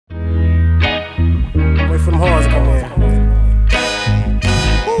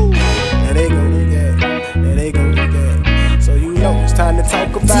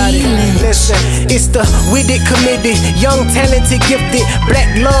Listen, it's the witted, committed, young, talented, gifted,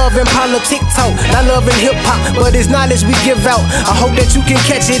 black love and politic talk. Not love and hip hop, but it's knowledge we give out. I hope that you can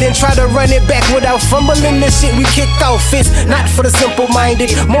catch it and try to run it back without fumbling the shit we kicked off. It's not for the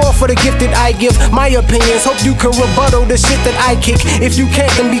simple-minded, more for the gifted. I give my opinions, hope you can rebuttal the shit that I kick. If you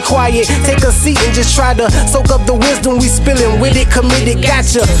can't, then be quiet. Take a seat and just try to soak up the wisdom we spilling. With it, committed,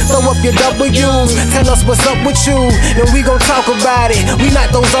 gotcha. Throw up your W's, tell us what's up with you, then we gon' talk about it. We not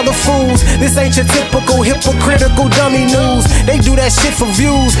those other fools. This ain't your typical hypocritical dummy news. They do that shit for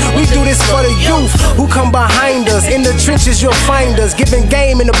views. We do this for the youth who come behind us. In the trenches you'll find us, giving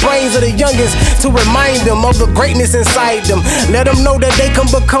game in the brains of the youngest to remind them of the greatness inside them. Let them know that they can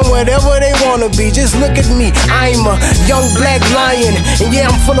become whatever they wanna be. Just look at me, I'm a young black lion, and yeah,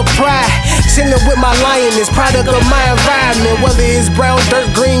 I'm full of pride. Chilling with my lioness, product of my environment. Whether it's brown dirt,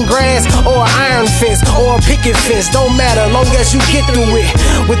 green grass, or an iron fence, or a picket fence, don't matter, long as you get through it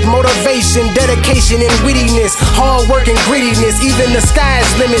with motivation, dedication, and wittiness, hard work and grittiness. Even the sky is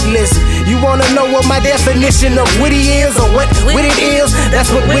limitless. You wanna know what my definition of witty is, or what wit it is?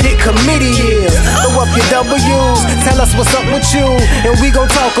 That's what witted committee is. Throw up your W's, tell us what's up with you, and we gon'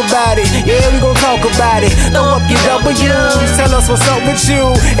 talk about it. Yeah, we gon' talk about it. Throw up your W's, tell us what's up with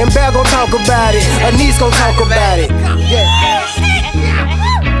you, and Bear gon' talk about it. Anise gon' talk about it. Yeah.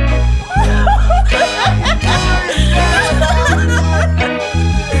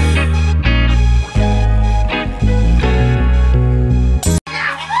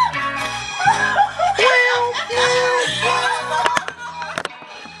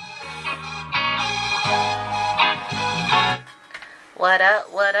 What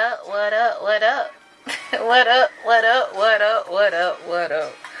up, what up, what up, what up? What up, what up, what up, what up, what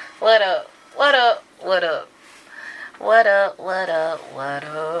up? What up, what up, what up? What up, what up, what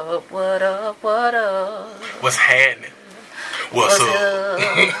up, what up, what up? What's happening? What's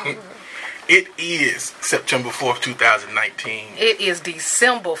up? It is September 4th, 2019. It is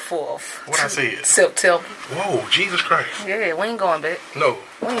December 4th. What I said? September. Whoa, Jesus Christ. Yeah, we ain't going back. No.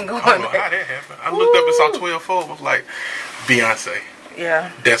 We ain't going I don't know back. how that happened. I looked up and saw 12-4. I was like, Beyonce.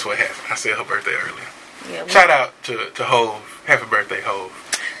 Yeah. That's what happened. I said her birthday earlier. Yeah. Shout out to Hove. Happy birthday, Hove.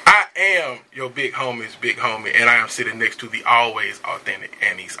 I am your big homie's big homie, and I am sitting next to the always authentic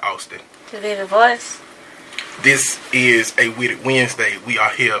Anise Austin. To be the voice. This is a Witted Wednesday. We are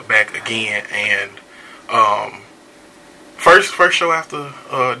here back again, and first show after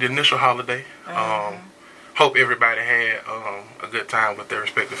the initial holiday. Hope everybody had a good time with their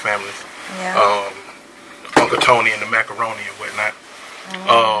respective families. Yeah. Uncle Tony and the macaroni and whatnot.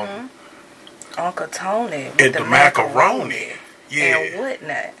 Uncle Tony with and the macaroni. Yeah. And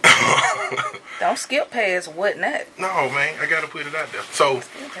whatnot. Don't skip past whatnot. No, man, I gotta put it out there. So,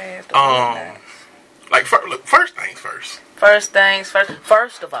 Skip past the whatnot. like, look, first things first. First things first.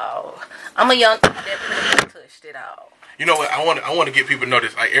 First of all, I'm a young that pretty much touched it all. You know what? I want to get people to know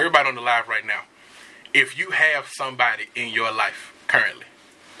this. Like, everybody on the live right now, if you have somebody in your life currently,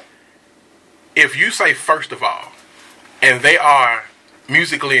 if you say first of all, and they are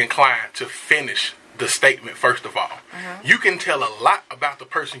musically inclined to finish the statement first of all, you can tell a lot about the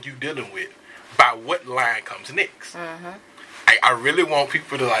person you're dealing with by what line comes next. I really want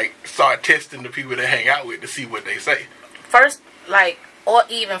people to like start testing the people they hang out with to see what they say. First, like, or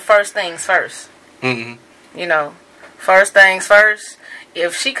even first things first. You know, first things first.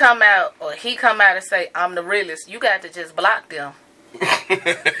 If she come out or he come out and say, I'm the realest, you got to just block them.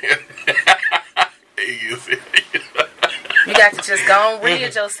 You got to just go and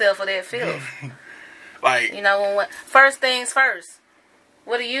rid yourself of that filth. Like, you know, when first things first.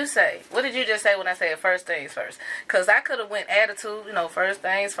 What do you say? What did you just say when I said first things first? Because I could have went attitude, you know, first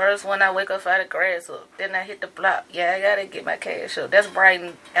things first. When I wake up out of grass up, then I hit the block. Yeah, I got to get my cash up. That's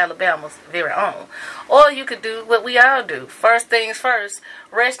Brighton, Alabama's very own. Or you could do what we all do. First things first.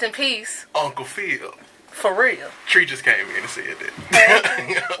 Rest in peace. Uncle Phil. For real. Tree just came in and said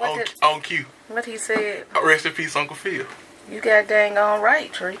that. on cue. What he said? Rest in peace, Uncle Phil. You got dang on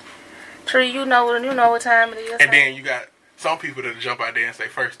right, Tree. Tree, you know what time it is. And then you got some people that jump out there and say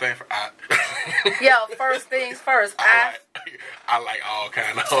first thing for yeah, first things first. I like all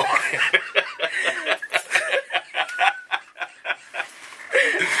kind of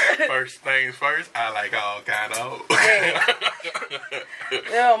first things first. I like all kind of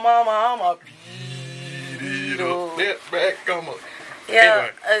yeah, mama, I'm a back, come on. Yeah,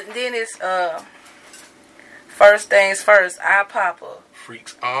 anyway. Then it's first things first. I Papa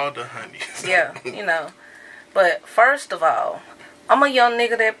freaks all the honeys. Yeah, you know. But first of all, I'm a young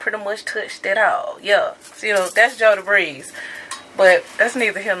nigga that pretty much touched it all. Yeah, so, you know, that's Joe the Breeze. But that's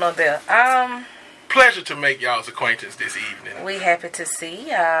neither here nor there. pleasure to make y'all's acquaintance this evening. We happy to see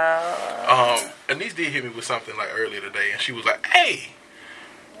y'all. Anise did hit me with something like earlier today, and she was like, "Hey,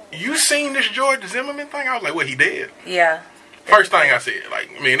 you seen this George Zimmerman thing?" I was like, "What, he dead?" Yeah. First thing I said,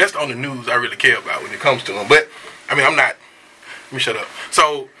 like, I mean, that's the only news I really care about when it comes to him. But I mean, I'm not. Let me shut up.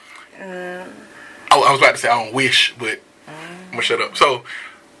 So, I was about to say I don't wish, but I'm gonna shut up. So,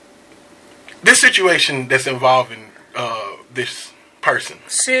 this situation that's involving this person.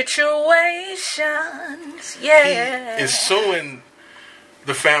 Situations, yeah. He is suing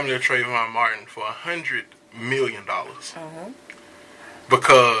the family of Trayvon Martin for $100 million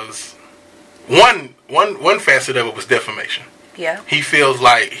because one facet of it was defamation. Yeah. He feels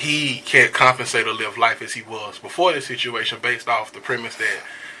like he can't compensate or live life as he was before this situation based off the premise that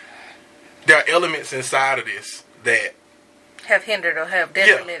there are elements inside of this that have hindered or have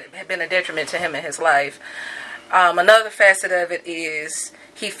been a detriment to him in his life. Another facet of it is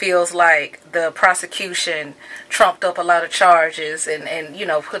he feels like the prosecution trumped up a lot of charges and you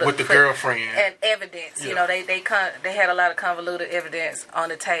know put girlfriend and evidence. Yeah. You know they had a lot of convoluted evidence on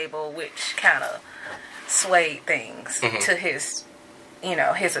the table, which kind of swayed things to his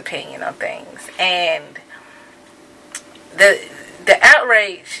his opinion on things. And the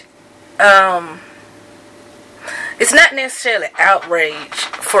outrage, it's not necessarily outrage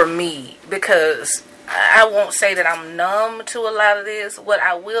for me because I won't say that I'm numb to a lot of this. What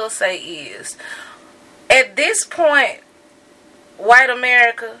I will say is, at this point, white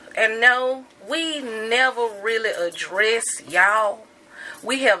America, and no, we never really address y'all.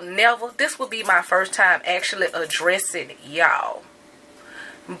 We have never, this would be my first time actually addressing y'all.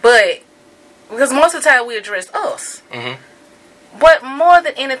 But, because most of the time we address us. But more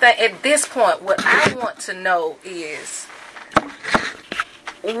than anything, at this point, what I want to know is,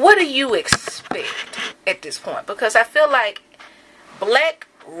 what do you expect at this point? Because I feel like black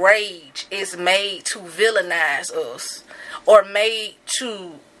rage is made to villainize us or made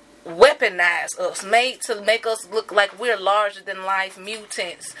to weaponize us, made to make us look like we're larger than life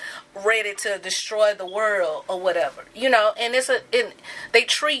mutants ready to destroy the world or whatever. You know, and they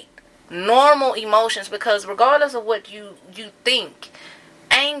treat normal emotions, because regardless of what you think,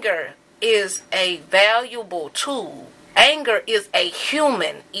 anger is a valuable tool. Anger is a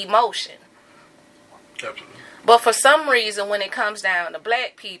human emotion. Absolutely. But for some reason, when it comes down to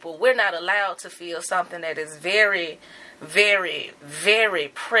black people, we're not allowed to feel something that is very, very, very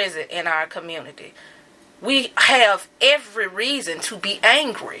present in our community. We have every reason to be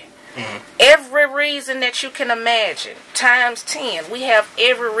angry. Every reason that you can imagine, times 10. We have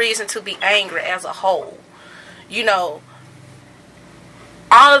every reason to be angry as a whole. You know,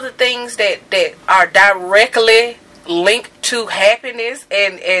 all of the things that are directly linked to happiness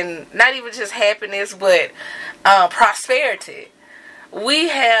and not even just happiness, but prosperity. We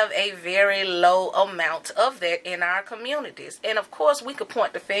have a very low amount of that in our communities. And of course, we could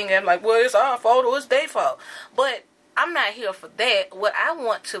point the finger and like, well, it's our fault or it's their fault. But I'm not here for that. What I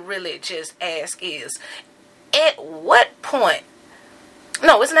want to really just ask is, at what point?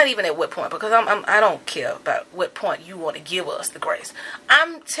 No, it's not even at what point, because I don't care about what point you want to give us the grace.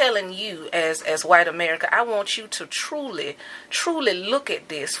 I'm telling you, as white America, I want you to truly, truly look at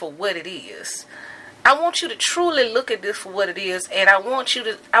this for what it is. I want you to truly look at this for what it is, and I want you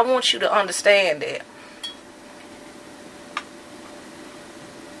to understand that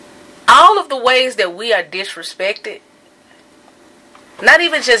all of the ways that we are disrespected, not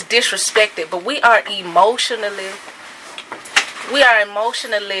even just disrespected, but we are emotionally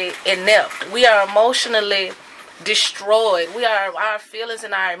inept. We are emotionally destroyed. Our feelings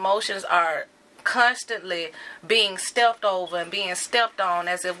and our emotions are constantly being stepped over and being stepped on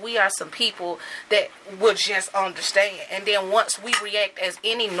as if we are some people that would just understand. And then once we react as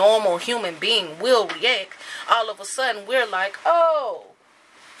any normal human being will react, all of a sudden we're like, oh,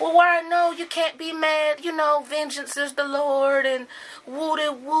 well, why no, you can't be mad, you know, vengeance is the Lord, and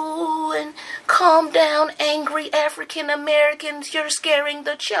woo-de-woo, and calm down, angry African Americans, you're scaring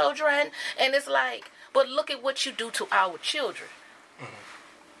the children. And it's like, but look at what you do to our children.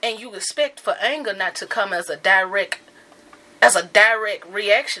 And you expect for anger not to come as a direct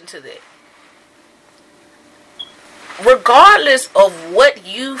reaction to that. Regardless of what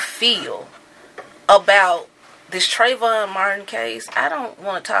you feel about this Trayvon Martin case, I don't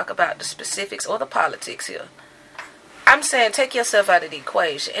want to talk about the specifics or the politics here. I'm saying take yourself out of the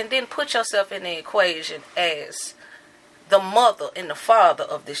equation and then put yourself in the equation as the mother and the father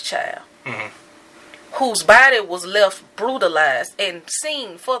of this child. Whose body was left brutalized and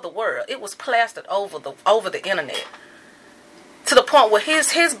seen for the world. It was plastered over the internet. To the point where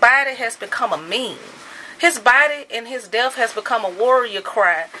his body has become a meme. His body and his death has become a warrior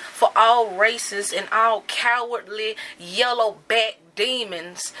cry for all races and all cowardly yellow-backed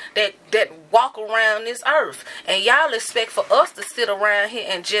demons that walk around this earth. And y'all expect for us to sit around here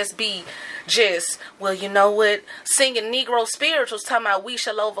and well, you know what, singing Negro spirituals talking about we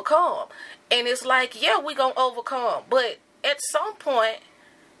shall overcome. And it's like, yeah, we gonna overcome, but at some point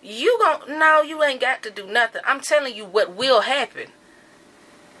you ain't got to do nothing. I'm telling you what will happen.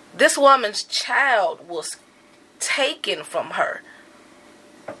 This woman's child was taken from her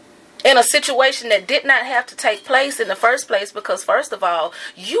in a situation that did not have to take place in the first place, because first of all,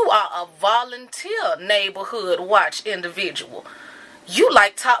 you are a volunteer neighborhood watch individual. You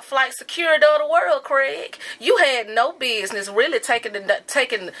like top flight security of the world, Craig. You had no business really taking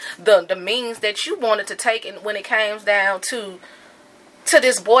the means that you wanted to take when it came down to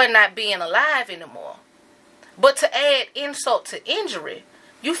this boy not being alive anymore. But to add insult to injury,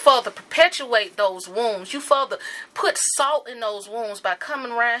 you further perpetuate those wounds. You further put salt in those wounds by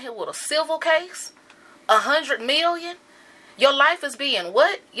coming around here with a civil case. 100 million. Your life is being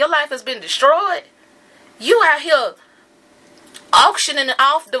what? Your life has been destroyed. You out here auctioning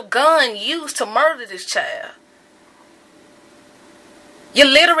off the gun used to murder this child. You're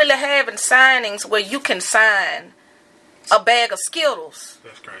literally having signings where you can sign a bag of Skittles.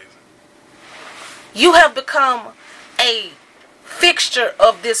 That's crazy. You have become a fixture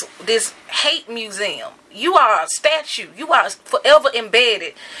of this hate museum. You are a statue. You are forever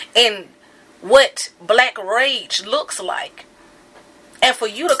embedded in what black rage looks like. And for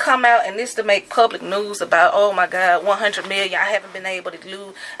you to come out and this to make public news about, oh my God, 100 million, I haven't been able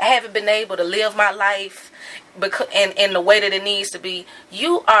to live my life because in the way that it needs to be.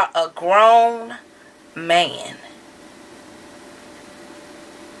 You are a grown man.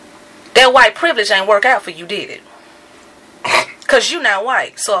 That white privilege ain't work out for you, did it? Because you not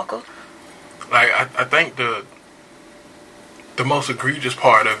white, sucker. Like, I think the most egregious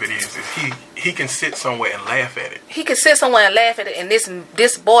part of it is he can sit somewhere and laugh at it. He can sit somewhere and laugh at it, and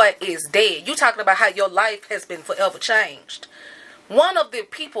this boy is dead. You talking about how your life has been forever changed. One of the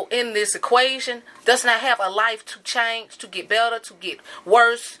people in this equation does not have a life to change, to get better, to get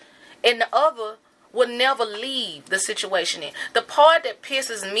worse, and the other will never leave the situation in. The part that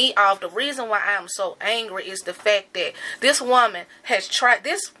pisses me off, the reason why I'm so angry, is the fact that this woman has tried,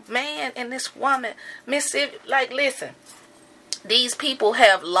 this man and this woman, listen, these people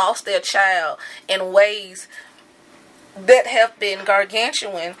have lost their child in ways that have been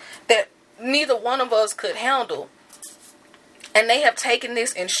gargantuan that neither one of us could handle. And they have taken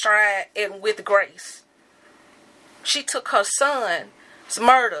this in stride and with grace. She took her son's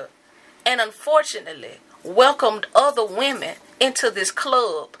murder and unfortunately welcomed other women into this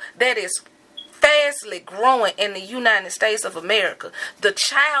club that is fastly growing in the United States of America. The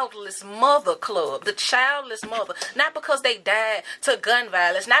Childless Mother Club. The Childless Mother. Not because they died to gun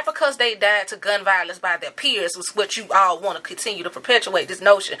violence. Not because they died to gun violence by their peers, was what you all want to continue to perpetuate this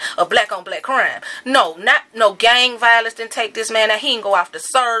notion of black on black crime. No gang violence didn't take this man out. He didn't go off the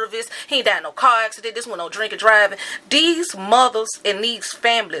service. He ain't died no car accident. This one no drinking driving. These mothers and these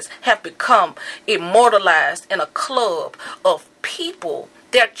families have become immortalized in a club of people,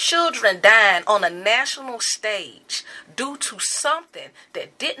 their children dying on a national stage due to something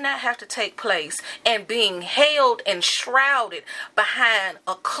that did not have to take place, and being held and shrouded behind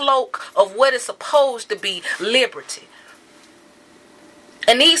a cloak of what is supposed to be liberty.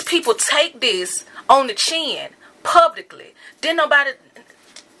 And these people take this on the chin publicly. Didn't nobody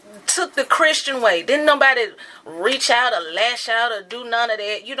took the Christian way. Didn't nobody reach out or lash out or do none of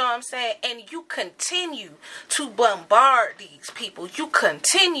that. You know what I'm saying? And you continue to bombard these people. You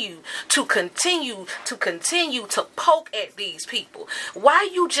continue to poke at these people. Why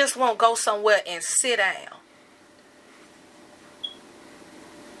you just won't go somewhere and sit down?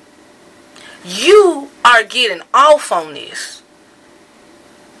 You are getting off on this.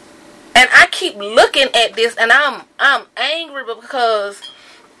 And I keep looking at this and I'm angry because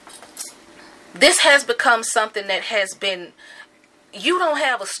this has become something that has been, you don't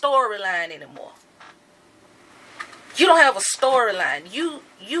have a storyline anymore. You don't have a storyline. You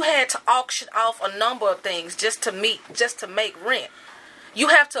had to auction off a number of things just to make rent. You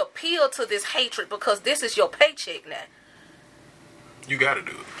have to appeal to this hatred because this is your paycheck now. You gotta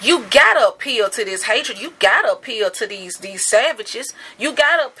do it. You gotta appeal to this hatred. You gotta appeal to these savages. You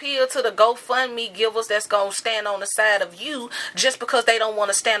gotta appeal to the GoFundMe givers that's gonna stand on the side of you just because they don't want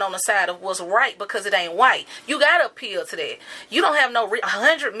to stand on the side of what's right because it ain't white. You gotta appeal to that. You don't have no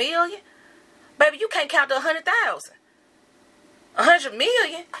 100 million, baby. You can't count to 100,000. 100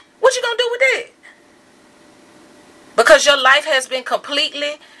 million. What you gonna do with that? Because your life has been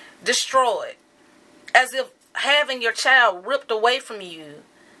completely destroyed. As if having your child ripped away from you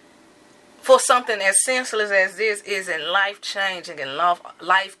for something as senseless as this isn't life-changing and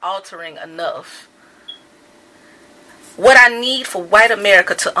life-altering enough. What I need for white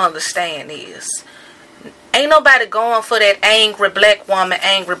America to understand is, ain't nobody going for that angry black woman,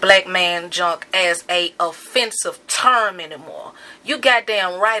 angry black man junk as a offensive term anymore. You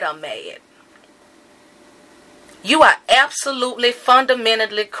goddamn right I'm mad. You are absolutely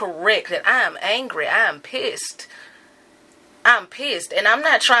fundamentally correct that I am angry. I am pissed. I'm pissed. And I'm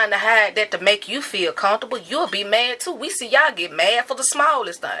not trying to hide that to make you feel comfortable. You'll be mad too. We see y'all get mad for the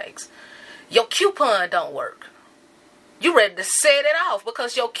smallest things. Your coupon don't work. You ready to set it off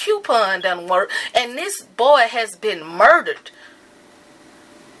because your coupon doesn't work. And this boy has been murdered.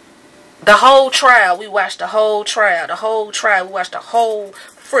 The whole trial. We watched the whole trial. The whole trial. We watched the whole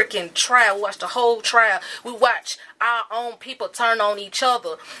freaking trial. We watched the whole trial. We watched our own people turn on each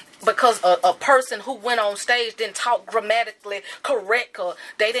other because a person who went on stage didn't talk grammatically correct, or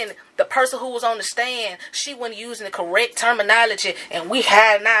the person who was on the stand, she wasn't using the correct terminology, and we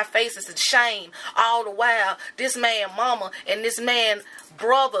hiding our faces in shame. All the while, this man mama and this man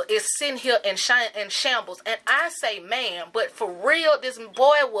brother is sitting here in shambles. And I say man, but for real, this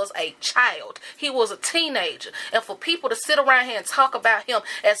boy was a child. He was a teenager. And for people to sit around here and talk about him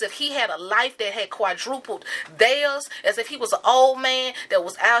as if he had a life that had quadrupled theirs, as if he was an old man that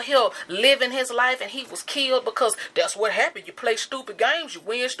was out here living his life and he was killed because that's what happened. You play stupid games, you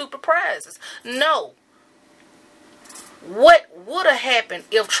win stupid prizes. No. What would have happened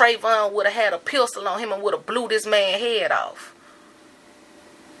if Trayvon would have had a pistol on him and would have blew this man's head off?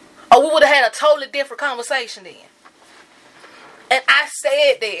 Or we would have had a totally different conversation then. And I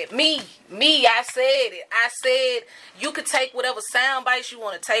said that. I said it. I said you could take whatever sound bites you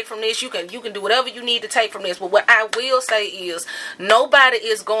want to take from this. You can do whatever you need to take from this. But what I will say is nobody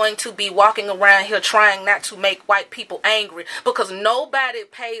is going to be walking around here trying not to make white people angry, because nobody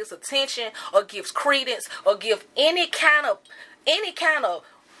pays attention or gives credence or give any kind of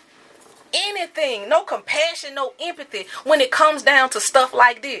anything, no compassion, no empathy when it comes down to stuff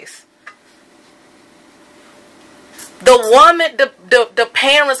like this. The woman, the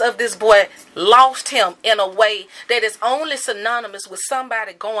parents of this boy lost him in a way that is only synonymous with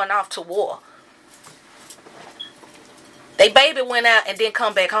somebody going off to war. They baby went out and didn't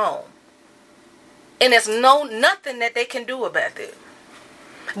come back home. And there's nothing that they can do about that.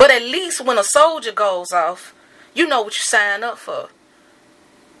 But at least when a soldier goes off, you know what you sign up for.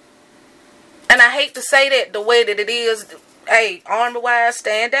 And I hate to say that the way that it is. Hey, army-wise,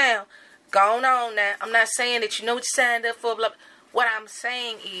 stand down. Going on now. I'm not saying that you know what you signed up for. Blah, blah. What I'm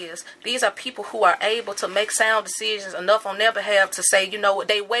saying is these are people who are able to make sound decisions enough on their behalf to say, you know what,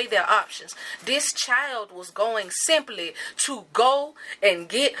 they weigh their options. This child was going simply to go and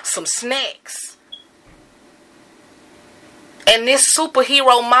get some snacks. And this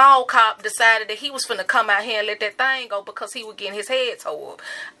superhero mall cop decided that he was finna come out here and let that thing go because he was getting his head tore up.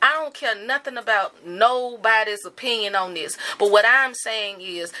 I don't care nothing about nobody's opinion on this. But what I'm saying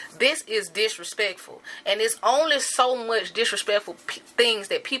is this is disrespectful. And it's only so much disrespectful things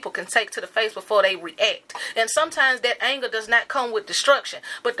that people can take to the face before they react. And sometimes that anger does not come with destruction.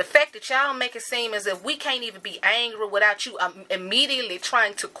 But the fact that y'all make it seem as if we can't even be angry without you immediately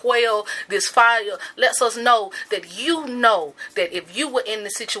trying to quell this fire lets us know that you know that if you were in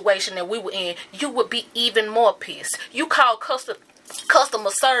the situation that we were in, you would be even more pissed. You call customer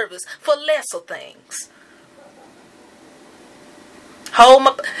service for lesser things.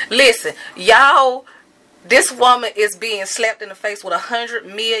 Listen, y'all, this woman is being slapped in the face with $100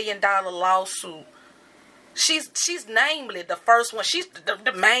 million lawsuit. She's namely the first one. She's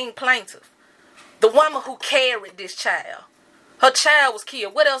the main plaintiff. The woman who carried this child. Her child was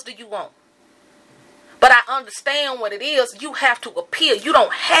killed. What else do you want? But I understand what it is. You have to appeal. You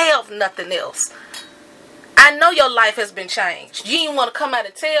don't have nothing else. I know your life has been changed. You didn't want to come out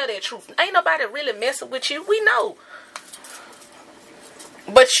and tell that truth. Ain't nobody really messing with you. We know.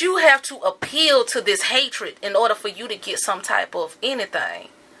 But you have to appeal to this hatred in order for you to get some type of anything.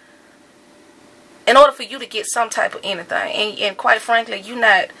 In order for you to get some type of anything. And quite frankly, you're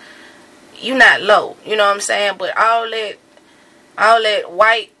not low. You know what I'm saying? But all that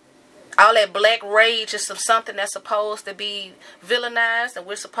black rage is something that's supposed to be villainized, and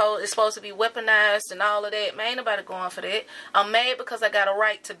it's supposed to be weaponized and all of that. Man, ain't nobody going for that. I'm mad because I got a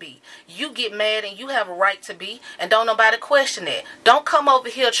right to be. You get mad and you have a right to be, and don't nobody question that. Don't come over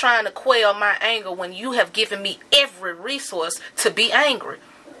here trying to quell my anger when you have given me every resource to be angry.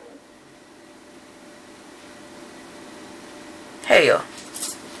 Hell.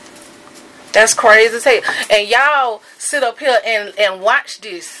 That's crazy as hell. And y'all sit up here and watch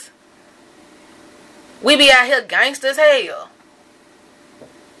this. We be out here gangsters hell.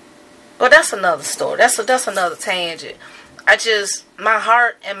 But that's another story. That's another tangent. My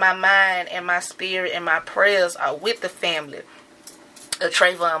heart and my mind and my spirit and my prayers are with the family of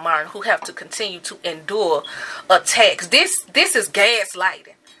Trayvon Martin, who have to continue to endure attacks. This is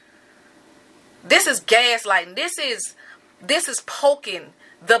gaslighting. This is gaslighting. This is poking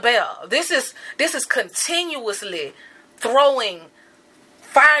the bear. This is continuously throwing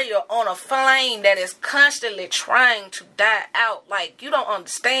fire on a flame that is constantly trying to die out. Like, you don't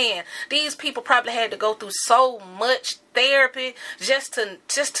understand. These people probably had to go through so much therapy just to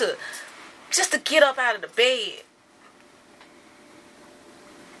get up out of the bed.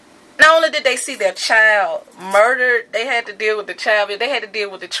 Not only did they see their child murdered, they had to deal with the child. They had to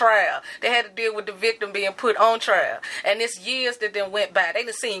deal with the trial. They had to deal with the victim being put on trial. And it's years that then went by. They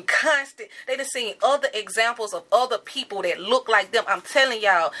done seen other examples of other people that look like them. I'm telling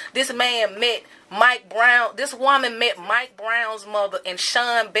y'all, this man met Mike Brown. This woman met Mike Brown's mother and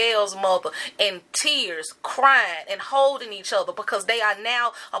Sean Bell's mother in tears, crying and holding each other because they are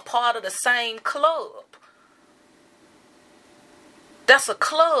now a part of the same club. That's a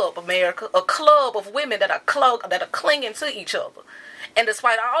club, America. A club of women that are clinging to each other. And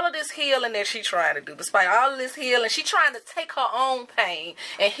despite all of this healing that she's trying to do, despite all of this healing, she's trying to take her own pain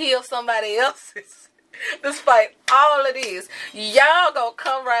and heal somebody else's. Despite all of this, y'all gonna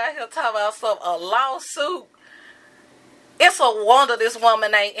come right here talking about a lawsuit. It's a wonder this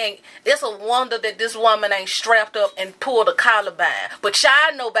woman it's a wonder that this woman ain't strapped up and pulled a collarbone. But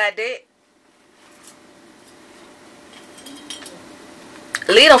y'all know about that.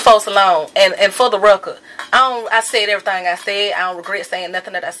 Leave them folks alone. And for the record, I said everything I said. I don't regret saying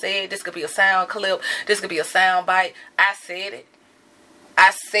nothing that I said. This could be a sound clip. This could be a sound bite. I said it. I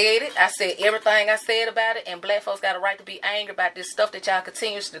said everything I said about it. And black folks got a right to be angry about this stuff that y'all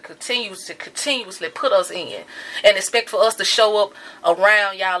continuously put us in. And expect for us to show up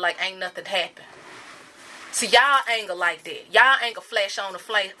around y'all like ain't nothing happened. See, y'all anger like that. Y'all anger flash on and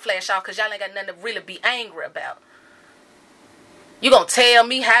flash off because y'all ain't got nothing to really be angry about. You gonna tell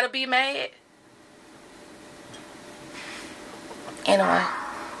me how to be mad? Anyway.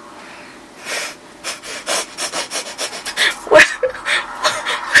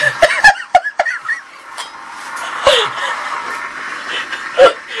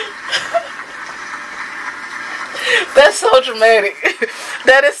 That's so dramatic.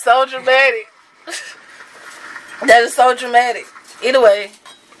 That is so dramatic. That is so dramatic.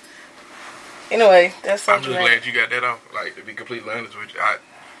 Anyway, that's so I'm just glad you got that off. Like, to be completely honest with you,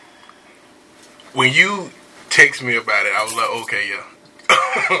 when you text me about it, I was like, okay, yeah.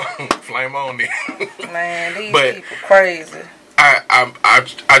 Flame on then. Man, these people crazy.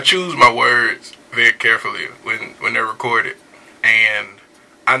 I choose my words very carefully when they're recorded. And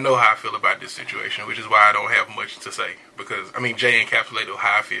I know how I feel about this situation, which is why I don't have much to say. Because, Jay encapsulated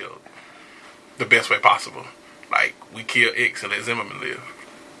how I feel the best way possible. Like, we kill X and let Zimmerman live.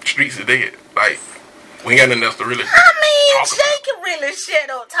 Streets are dead. Like, we ain't got nothing else to really Jay can really shut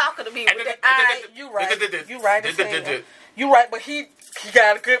up talking to me with that. Alright, you right. You right as hell. You right, but he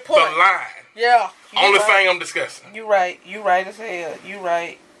got a good point. The line. Yeah. Only thing I'm discussing. You right. You right as hell. You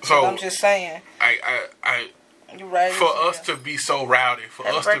right. So I'm just saying. You right. For us to be so rowdy, for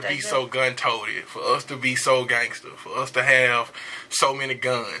us to be so gun-toted, for us to be so gangster, for us to have so many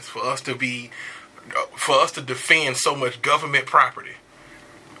guns, for us to defend so much government property.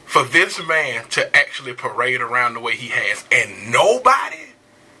 For this man to actually parade around the way he has, and nobody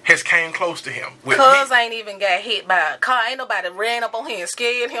has came close to him. Cuz ain't even got hit by a car. Ain't nobody ran up on him and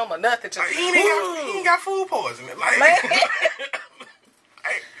scared him or nothing. Just, he ain't got food poisoning. Like,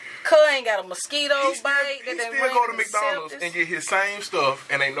 Cuz ain't got a mosquito bite. He still go to McDonald's and get his same stuff,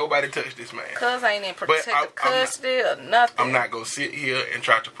 and ain't nobody touch this man. Cuz ain't in protective custody or nothing. I'm not going to sit here and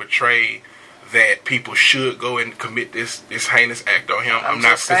try to portray that people should go and commit this heinous act on him. I'm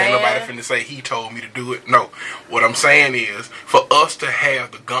not, because ain't nobody finna say he told me to do it. No. What I'm saying is, for us to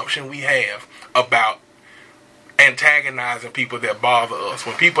have the gumption we have about antagonizing people that bother us,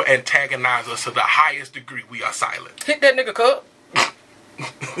 when people antagonize us to the highest degree, we are silent. Hit that nigga cup.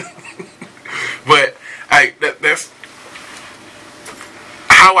 But that's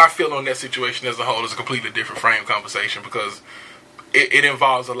how I feel on that situation as a whole is a completely different frame conversation, because it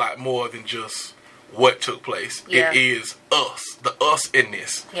involves a lot more than just what took place. Yeah. It is us, the us in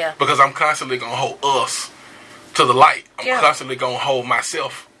this. Yeah. Because I'm constantly going to hold us to the light. I'm constantly going to hold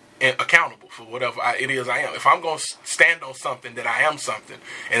myself accountable for whatever it is I am. If I'm going to stand on something, that I am something,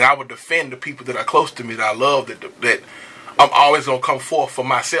 and I would defend the people that are close to me, that I love, that I'm always going to come forth for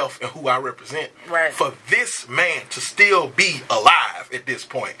myself and who I represent. Right. For this man to still be alive at this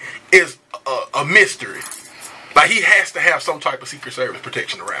point is a mystery. Like, he has to have some type of Secret Service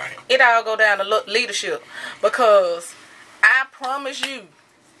protection around him. It all go down to leadership. Because I promise you,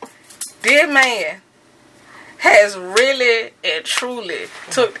 this man has really and truly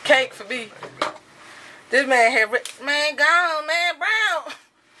took the cake for me. This man had... Man, gone, man, Brown.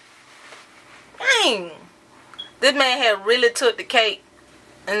 Dang. This man had really took the cake.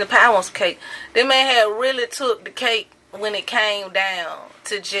 And the power was cake. This man had really took the cake when it came down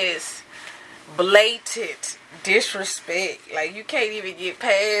to just blatant disrespect. Like, you can't even get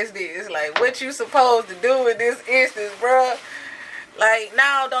past this. Like, what you supposed to do in this instance, bruh? Like,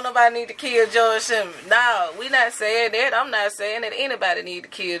 no, don't nobody need to kill George Zimmerman. No, we not saying that. I'm not saying that anybody need to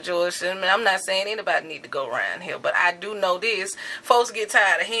kill George Zimmerman. I'm not saying anybody need to go around here. But I do know this. Folks get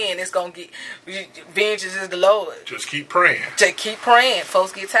tired of hearing it's going to get... Vengeance is the Lord. Just keep praying. Just keep praying.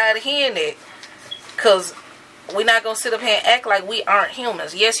 Folks get tired of hearing that. Because we're not going to sit up here and act like we aren't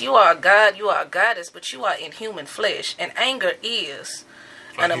humans. Yes, you are a God. You are a goddess. But you are in human flesh. And anger is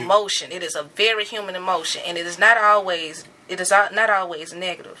an emotion. It is a very human emotion. And it is not always... It is not always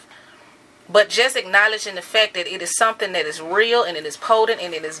negative. But just acknowledging the fact that it is something that is real and it is potent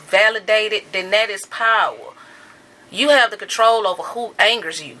and it is validated, then that is power. You have the control over who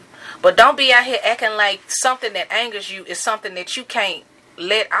angers you. But don't be out here acting like something that angers you is something that you can't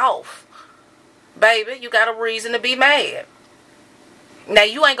let off. Baby, you got a reason to be mad. Now,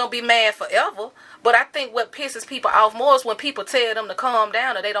 you ain't going to be mad forever. But I think what pisses people off more is when people tell them to calm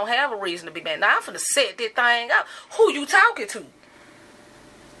down or they don't have a reason to be mad. Now, I'm finna set this thing up. Who you talking to?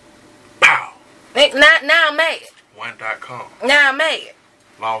 Pow. Now I'm mad. One.com. Now I'm mad.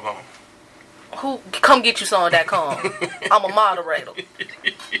 Log on. Who? Come get you some.com. I'm a moderator.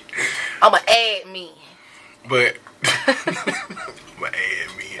 I'm an admin. But... I'm an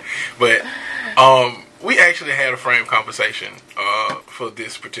admin. But... we actually had a frame conversation for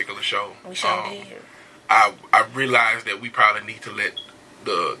this particular show. We sure did. I realized that we probably need to let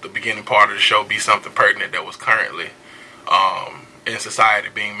the beginning part of the show be something pertinent that was currently in society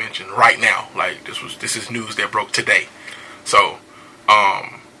being mentioned right now. Like, this is news that broke today. So,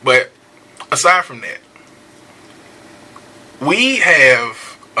 but aside from that, we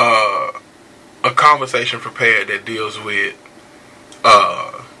have a conversation prepared that deals with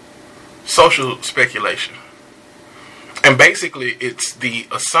social speculation. And basically, it's the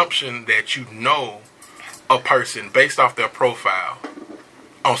assumption that you know a person based off their profile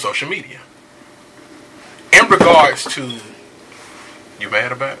on social media. In regards to... You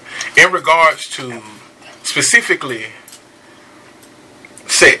mad about it? In regards to specifically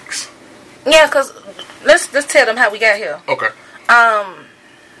sex. Yeah, because let's tell them how we got here. Okay.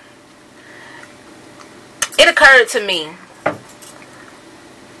 It occurred to me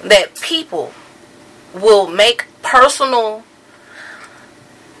that people will make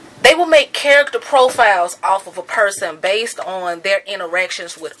character profiles off of a person based on their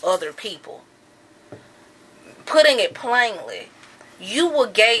interactions with other people. Putting it plainly, you will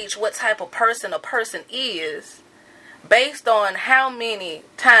gauge what type of person a person is based on how many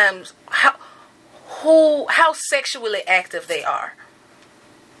times, how sexually active they are.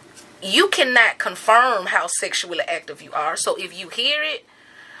 You cannot confirm how sexually active you are. So if you hear it,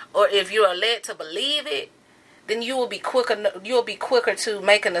 or if you are led to believe it, then you will be quicker to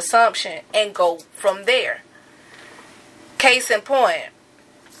make an assumption and go from there. Case in point,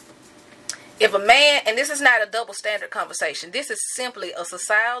 if a man, and this is not a double standard conversation, this is simply a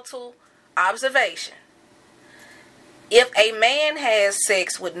societal observation. If a man has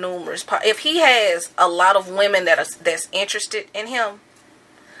sex with numerous if he has a lot of women that's interested in him,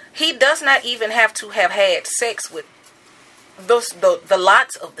 he does not even have to have had sex with the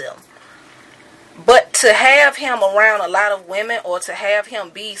lots of them. But to have him around a lot of women, or to have him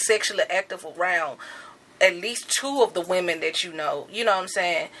be sexually active around at least two of the women that you know what I'm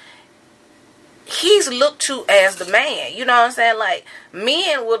saying, he's looked to as the man. You know what I'm saying? Like,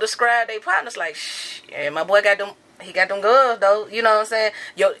 men will describe their partners like, yeah, my boy got them, he got them girls though. You know what I'm saying?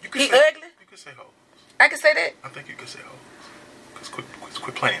 He ugly. You can say hoes. I can say that? I think you can say hoes. Because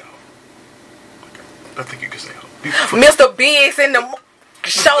quit playing hoes. I think you can say hoes. Mr. Biggs in the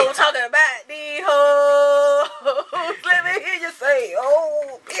show talking about these hoes. Let me hear you say,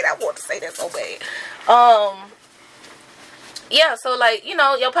 oh, man, I want to say that so bad. Yeah, so like,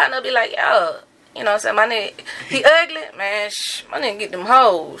 your partner be like, yeah, you know what I'm saying, my nigga, he ugly, man, my nigga get them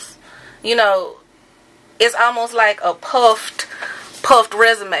hoes. It's almost like a puffed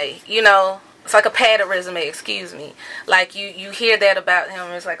resume, it's like a padded resume, excuse me. Like you hear that about him,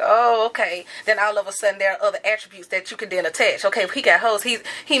 and it's like, oh, okay. Then all of a sudden there are other attributes that you can then attach. Okay, if he got hoes,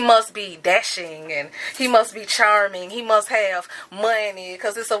 he must be dashing, and he must be charming. He must have money,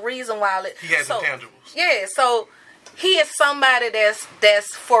 because it's a reason why he has intangibles. Yeah, so he is somebody that's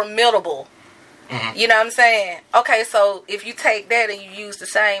formidable. Mm-hmm. You know what I'm saying? Okay, so if you take that and you use the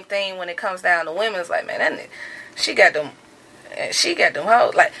same thing when it comes down to women, it's like, man, she got them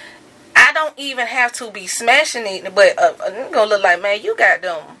hoes. Like, I don't even have to be smashing it, but it's gonna look like, man, you got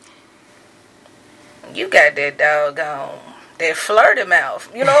that doggone, that flirty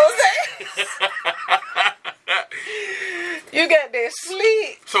mouth. You know what I'm saying? You got that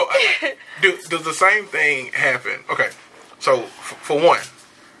slick. So, does the same thing happen? Okay, so for one,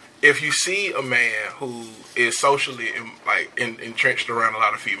 if you see a man who is socially entrenched around a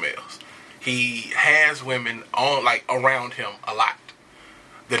lot of females, he has women around him a lot.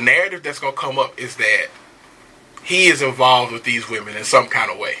 The narrative that's gonna come up is that he is involved with these women in some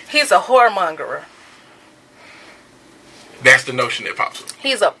kind of way. He's a whoremongerer. That's the notion that pops up.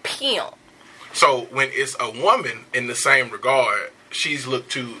 He's a pimp. So when it's a woman in the same regard, she's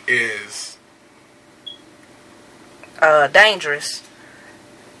looked to as dangerous,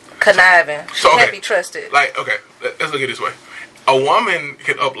 conniving. She can't be trusted. Like, okay, let's look at it this way. A woman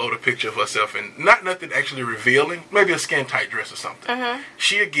can upload a picture of herself and nothing actually revealing, maybe a skin tight dress or something. Mm-hmm.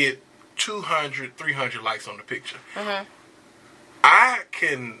 She'll get 200, 300 likes on the picture. Mm-hmm.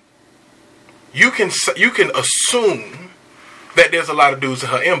 You can assume that there's a lot of dudes in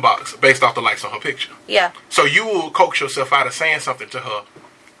her inbox based off the likes on her picture. Yeah. So you will coax yourself out of saying something to her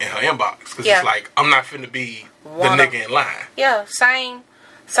in her inbox, because it's like, I'm not finna be the nigga in line. Yeah, same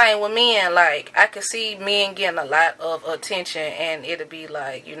with men. Like, I could see men getting a lot of attention, and it'll be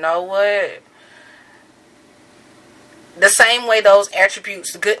like, you know what? The same way those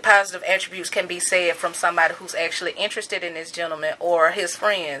attributes, good positive attributes, can be said from somebody who's actually interested in this gentleman or his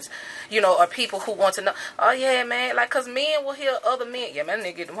friends, or people who want to know, oh yeah, man, like, because men will hear other men, yeah, man,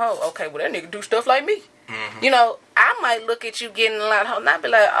 that nigga get them hoes. Okay, well, that nigga do stuff like me. Mm-hmm. I might look at you getting a lot of hoes, and I'd be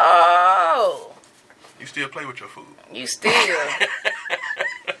like, oh. You still play with your food. You still.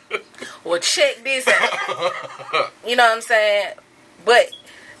 Well, check this out. You know what I'm saying? But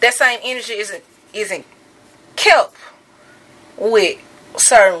that same energy isn't kept with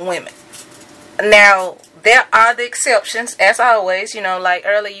certain women. Now, there are the exceptions, as always. Like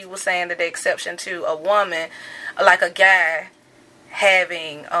earlier you were saying that the exception to a woman, like a guy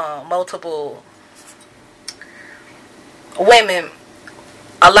having multiple women.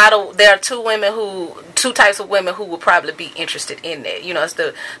 There are two types of women who would probably be interested in that. It's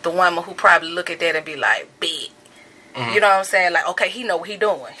the woman who probably look at that and be like, big. Mm-hmm. You know what I'm saying? Like, okay, he know what he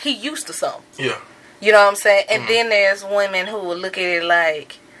doing. He used to something. Yeah. You know what I'm saying? And then there's women who will look at it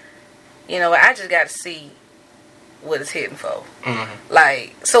like, I just got to see what it's hitting for. Mm-hmm.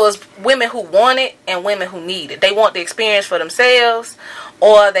 Like, so it's women who want it and women who need it. They want the experience for themselves,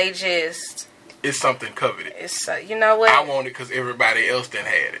 or they just... It's something coveted. It's you know what? I want it because everybody else done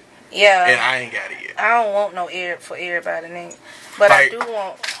had it. Yeah. And I ain't got it yet. I don't want no air for everybody, nigga. But I do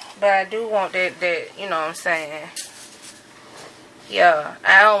want that, you know what I'm saying? Yeah.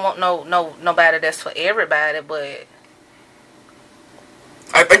 I don't want nobody that's for everybody, but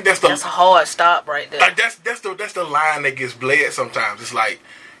I think that's a hard stop right there. Like that's the line that gets bled sometimes. It's like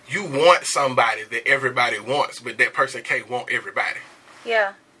you want somebody that everybody wants, but that person can't want everybody.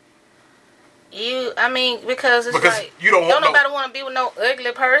 Yeah. Because like you don't nobody want to be with no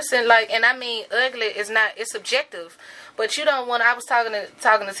ugly person. Like, and I mean, ugly is not, it's subjective. But you don't want. I was talking to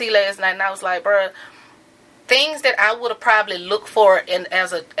T last night, and I was like, bruh, things that I would have probably looked for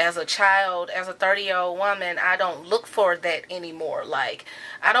as a child, as a 30-year-old woman, I don't look for that anymore. Like,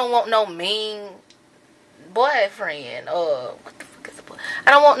 I don't want no mean boyfriend, or what the fuck is it?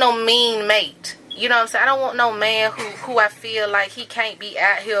 I don't want no mean mate. You know what I'm saying? I don't want no man who I feel like he can't be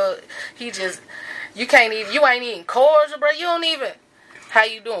out here. You ain't even cordial, bro. You don't even, how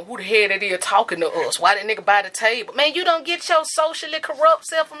you doing? Who the hell that is talking to us? Why that nigga by the table? Man, you don't get your socially corrupt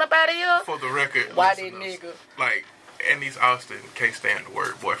self from up out of here. For the record, why that nigga? Like, Annie's Austin can't stand the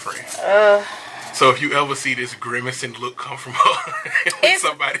word boyfriend. So if you ever see this grimacing look come from her when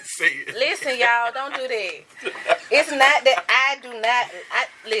somebody say it. Listen, y'all, don't do that. It's not that I do not.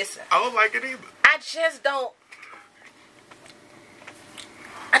 Listen. I don't like it either. I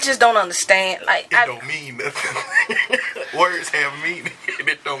just don't understand. Like, it don't mean nothing. Words have meaning, and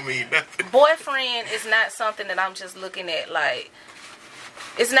it don't mean nothing. Boyfriend is not something that I'm just looking at. Like,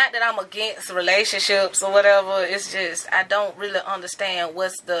 it's not that I'm against relationships or whatever. It's just I don't really understand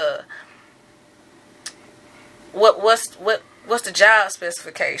what's what's the job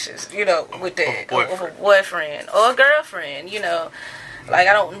specifications, with that, of a boyfriend or a girlfriend, Like,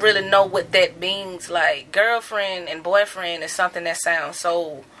 I don't really know what that means. Like, girlfriend and boyfriend is something that sounds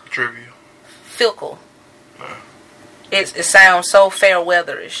so... trivial. Fickle. It sounds so fair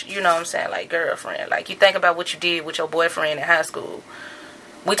weatherish. You know what I'm saying? Like, girlfriend. Like, you think about what you did with your boyfriend in high school.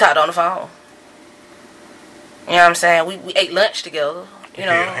 We talked on the phone. You know what I'm saying? We ate lunch together. We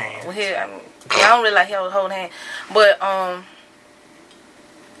here. I don't really like hold hand. But,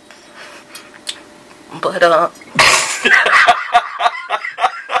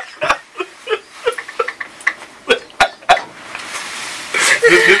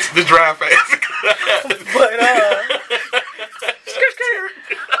 the drive fast.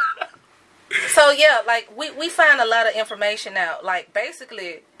 So yeah, like we find a lot of information out. Like,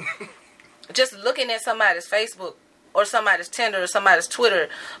 basically, just looking at somebody's Facebook or somebody's Tinder or somebody's Twitter,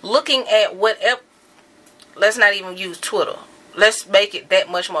 looking at whatever. Let's not even use Twitter. Let's make it that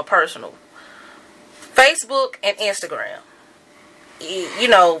much more personal. Facebook and Instagram.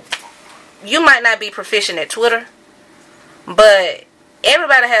 You might not be proficient at Twitter, but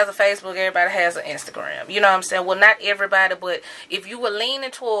everybody has a Facebook, everybody has an Instagram. You know what I'm saying? Well, not everybody, but if you were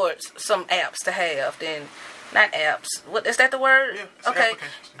leaning towards some apps to have, then... Not apps. What is that the word? Yeah, okay.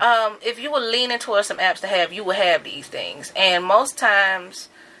 If you were leaning towards some apps to have, you will have these things. And most times,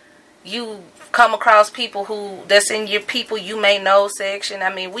 you come across people that's in your people you may know section.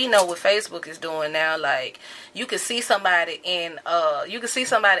 I mean, we know what Facebook is doing now. Like, you can see somebody at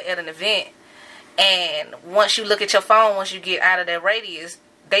an event, and once you look at your phone, once you get out of that radius,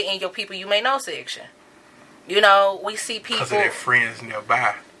 they in your people you may know section. We see people because of their friends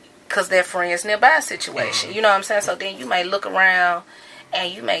nearby. Because they're friends nearby situation. Mm-hmm. You know what I'm saying? So then you may look around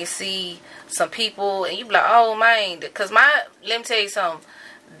and you may see some people and you be like, oh man, because let me tell you something.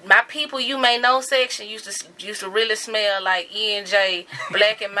 My people you may know section used to really smell like E&J,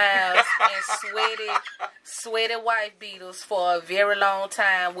 Black and Miles, and sweaty wife beaters for a very long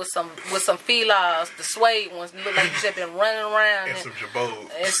time with some felines, the suede ones look like you just been running around and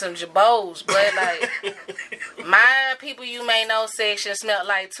some jabos. But like my people you may know section smelled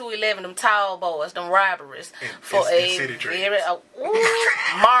like 211, them tall boys, them robberies for a very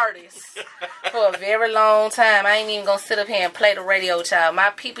Marty's for a very long time. I ain't even gonna sit up here and play the radio child. My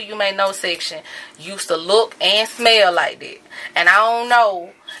people you may know section used to look and smell like that, and I don't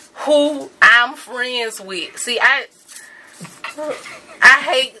know who I'm friends with. See, I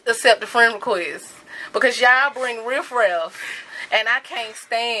hate accepting friend requests because y'all bring riffraff, and I can't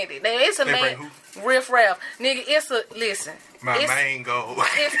stand it. Now, it's a man riffraff, nigga. Listen. My main goal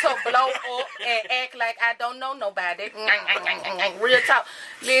is to blow up and act like I don't know nobody. Real talk.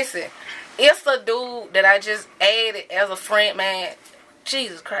 Listen, it's a dude that I just added as a friend, man.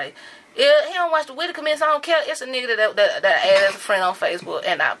 Jesus Christ. He don't watch the Whittaker Miss. I don't care. It's a nigga that I added as a friend on Facebook,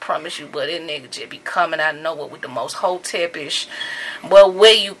 and I promise you, but that nigga just be coming out of nowhere with the most hotepish. But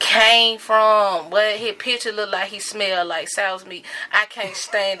where you came from, but his picture look like he smell like sow's meat. I can't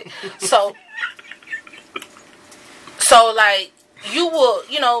stand it. So like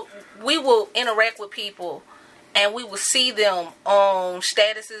we will interact with people. And we will see them on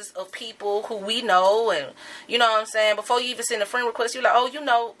statuses of people who we know. And you know what I'm saying? Before you even send a friend request, you're like,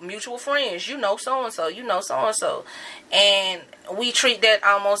 oh, mutual friends. So-and-so. And we treat that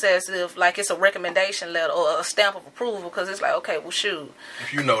almost as if like it's a recommendation letter or a stamp of approval. Because it's like, okay, well, shoot.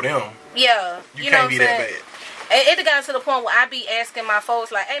 If you know them. Yeah. You can't be that bad. And it got to the point where I be asking my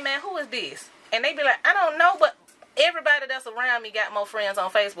folks like, hey, man, who is this? And they be like, I don't know. But everybody that's around me got more friends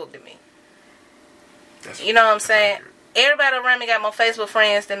on Facebook than me. You know what I'm saying? Everybody around me got more Facebook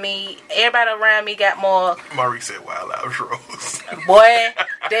friends than me. Everybody around me got more... Maurice said Wild Out Rose. Boy,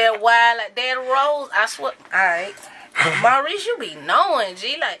 that Wild Out... That Rose, I swear... Alright. Maurice, you be knowing,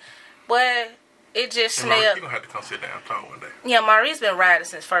 G. Like, boy, it just smelled... You're going to have to come sit down and talk one day. Yeah, Maurice been riding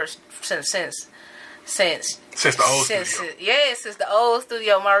since the old studio. Yeah, since the old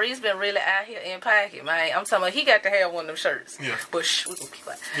studio. Maurice been really out here in pocket, man. I'm talking about he got to have one of them shirts. Yeah. But we gonna keep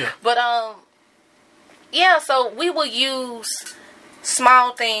quiet. Yeah. But, yeah, so we will use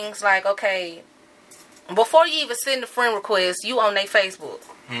small things like, okay, before you even send a friend request, you on their Facebook.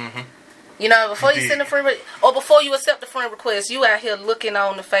 Mm-hmm. You know, before you send a friend or before you accept the friend request, you out here looking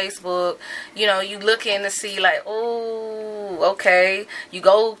on the Facebook. You know, you looking to see like, oh, okay. You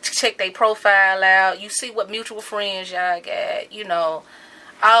go check their profile out. You see what mutual friends y'all got. You know,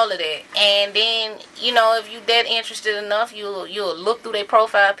 all of that. And then, you know, if you that interested enough, you'll look through their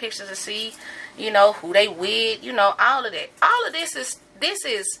profile pictures to see, you know, who they with, you know, all of that. All of this is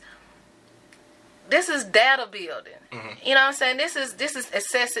data building. Mm-hmm. You know what I'm saying? This is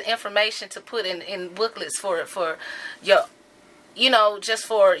accessing information to put in booklets for your you know, just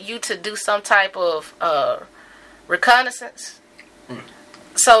for you to do some type of reconnaissance.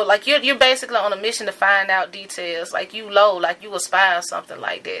 So, like, you're basically on a mission to find out details. Like, you you aspire or something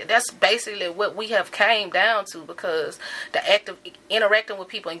like that. That's basically what we have came down to, because the act of interacting with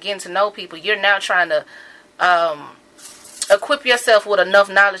people and getting to know people, you're now trying to equip yourself with enough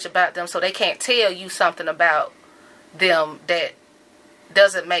knowledge about them so they can't tell you something about them that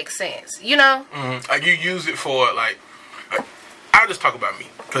doesn't make sense. You know? Mm-hmm. Like, you use it for, like, I'll just talk about me,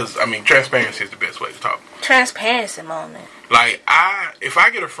 because, I mean, transparency is the best way to talk. Transparency moment. Like, if I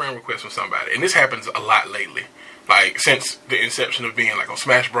get a friend request from somebody, and this happens a lot lately, like, since the inception of being, like, on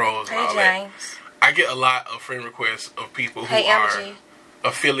Smash Bros. And all that, I get a lot of friend requests of people who are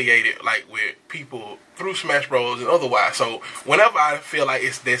affiliated, like, with people through Smash Bros. And otherwise. So, whenever I feel like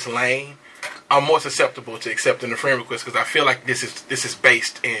it's this lane, I'm more susceptible to accepting a friend request, because I feel like this is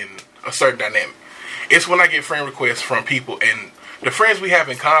based in a certain dynamic. It's when I get friend requests from people, and the friends we have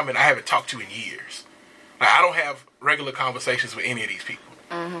in common, I haven't talked to in years. Like, I don't have regular conversations with any of these people.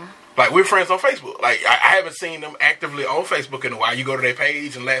 Mm-hmm. Like, we're friends on Facebook. Like, I haven't seen them actively on Facebook in a while. You go to their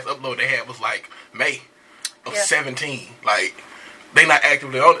page, and last upload they had was, like, May of 17. Like, they not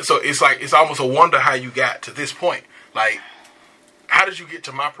actively on it. So, it's like, it's almost a wonder how you got to this point. Like, how did you get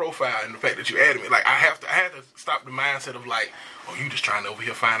to my profile and the fact that you added me? Like, I had to stop the mindset of, like, oh, you just trying to over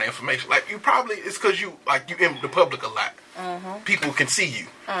here find information. Like, you probably, it's because you in the public a lot. Mm-hmm. People can see you.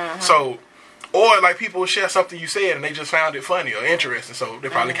 Mm-hmm. So, or, like, people will share something you said and they just found it funny or interesting, so they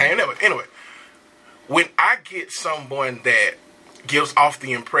probably came there. But anyway, when I get someone that gives off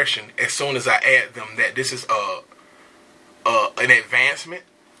the impression as soon as I add them that this is an advancement,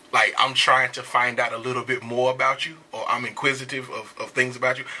 like, I'm trying to find out a little bit more about you, or I'm inquisitive of things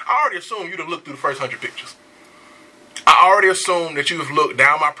about you, I already assume you'd have looked through the first 100 pictures. I already assume that you've looked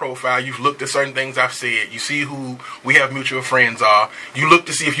down my profile, you've looked at certain things I've said, you see who we have mutual friends are, you look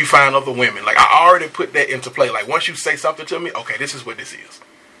to see if you find other women. Like, I already put that into play. Like, once you say something to me, okay, this is what this is.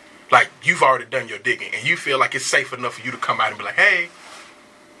 Like, you've already done your digging, and you feel like it's safe enough for you to come out and be like, hey.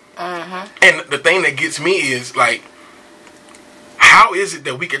 Mm-hmm. And the thing that gets me is, like, how is it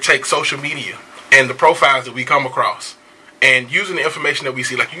that we could take social media and the profiles that we come across and using the information that we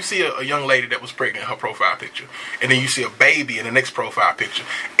see, like, you see a young lady that was pregnant in her profile picture, and then you see a baby in the next profile picture.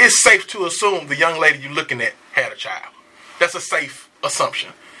 It's safe to assume the young lady you're looking at had a child. That's a safe assumption.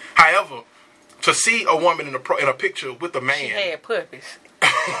 However, to see a woman in a picture with a man, she had puppies.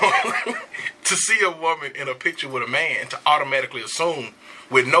 To see a woman in a picture with a man, to automatically assume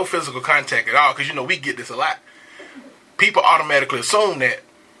with no physical contact at all, because, you know, we get this a lot. People automatically assume that,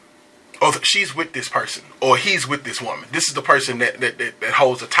 oh, she's with this person, or he's with this woman. This is the person that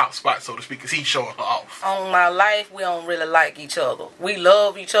holds the top spot, so to speak, because he's showing her off. On my life, we don't really like each other. We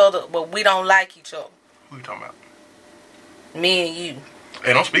love each other, but we don't like each other. Who you talking about? Me and you.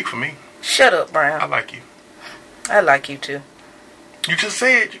 Hey, don't speak for me. Shut up, Brown. I like you. I like you too. You just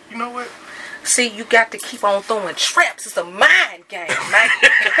said, you know what? See, you got to keep on throwing traps. It's a mind game, man.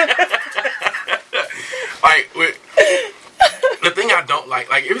 Like, the thing I don't like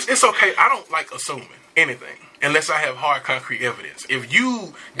it's okay. I don't like assuming anything unless I have hard, concrete evidence. If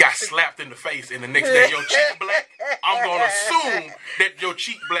you got slapped in the face and the next day your cheek black, I'm going to assume that your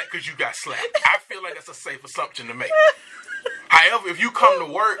cheek black because you got slapped. I feel like that's a safe assumption to make. However, if you come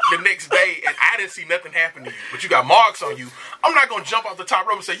to work the next day and I didn't see nothing happen to you, but you got marks on you, I'm not going to jump off the top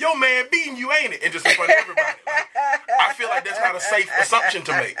rope and say, yo, man, beating you, ain't it? And just in front of everybody. Like, I feel like that's not a safe assumption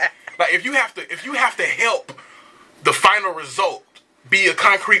to make. Like, if you have to help the final result be a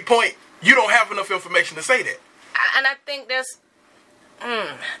concrete point, you don't have enough information to say that. And I think that's,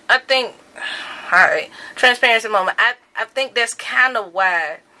 alright, transparency moment. I think that's kind of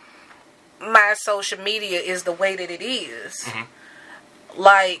why my social media is the way that it is. Mm-hmm.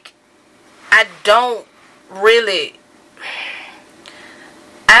 Like, I don't really,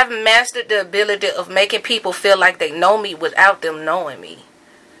 I've mastered the ability of making people feel like they know me without them knowing me.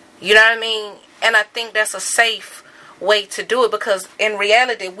 You know what I mean? And I think that's a safe way to do it, because in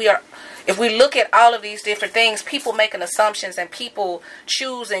reality, if we look at all of these different things, people making assumptions and people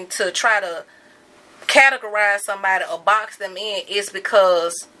choosing to try to categorize somebody or box them in is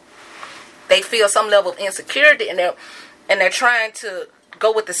because they feel some level of insecurity and they're trying to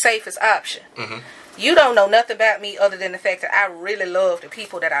go with the safest option. Mm-hmm. You don't know nothing about me other than the fact that I really love the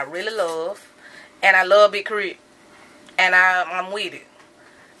people that I really love, and I love Big Crit, and I'm with it.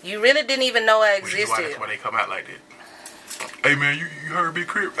 You really didn't even know I existed. That's why they come out like that. Hey man, you heard Big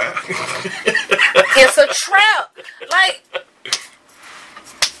Crit, right? It's a trap. Like,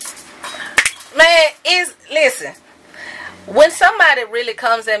 man, listen. When somebody really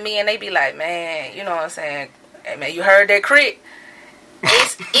comes at me and they be like, man, you know what I'm saying? Hey man, you heard that Crit?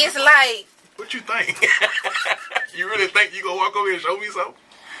 It's like. What you think? You really think you gonna walk over here and show me something?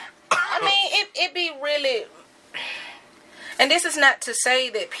 I mean, it be really. And this is not to say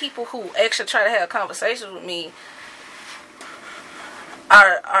that people who actually try to have conversations with me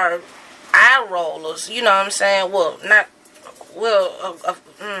are eye rollers. You know what I'm saying? Well, not well.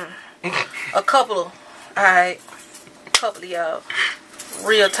 A couple of, alright, a couple of y'all,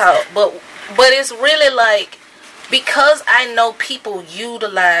 real talk. But it's really like, because I know people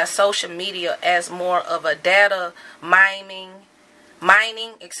utilize social media as more of a data mining,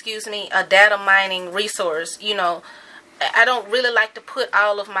 a data mining resource. You know, I don't really like to put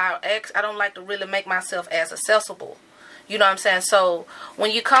all of my I don't like to really make myself as accessible. You know what I'm saying? So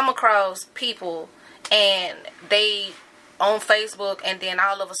when you come across people and they on Facebook and then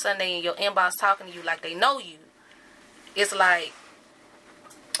all of a sudden they in your inbox talking to you like they know you, it's like,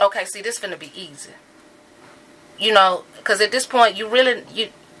 okay, see, this finna be easy. You know, because at this point you're really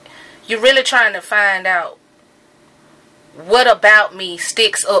trying to find out what about me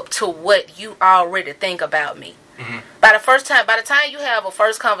sticks up to what you already think about me. Mm-hmm. By the time you have a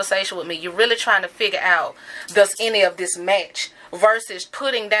first conversation with me, you're really trying to figure out, does any of this match, versus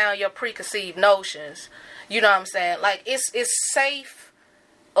putting down your preconceived notions. You know what I'm saying? Like, it's safe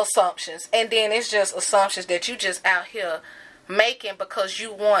assumptions, and then it's just assumptions that you just out here making because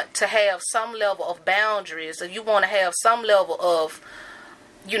you want to have some level of boundaries, or you want to have some level of,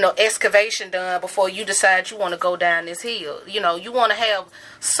 you know, excavation done before you decide you want to go down this hill. You know, you want to have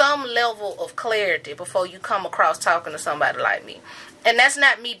some level of clarity before you come across talking to somebody like me. And that's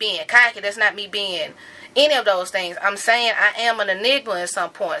not me being cocky. That's not me being any of those things. I'm saying I am an enigma at some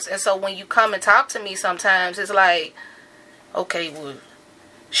points. And so when you come and talk to me sometimes, it's like, okay, well,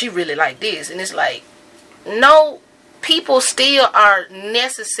 she really like this. And it's like, no, people still are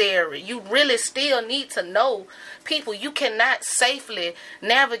necessary. You really still need to know people. You cannot safely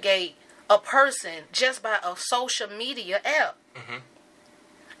navigate a person just by a social media app. Mm-hmm.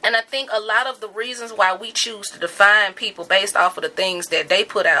 And I think a lot of the reasons why we choose to define people based off of the things that they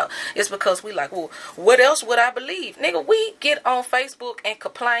put out is because we like, well, what else would I believe? Nigga, we get on Facebook and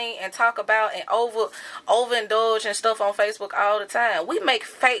complain and talk about and overindulge and stuff on Facebook all the time. We make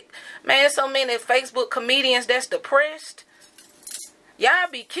fake, man, so many Facebook comedians that's depressed. Y'all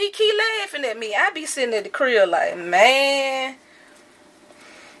be kiki laughing at me. I be sitting at the crib like, man,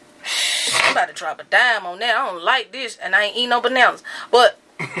 I'm about to drop a dime on that. I don't like this, and I ain't eating no bananas. But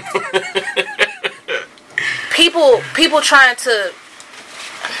people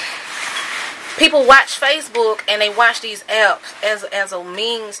watch Facebook and they watch these apps as a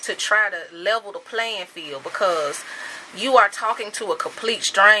means to try to level the playing field, because you are talking to a complete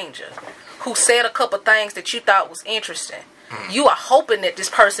stranger who said a couple things that you thought was interesting. You are hoping that this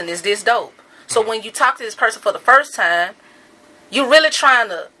person is this dope. So when you talk to this person for the first time, you're really trying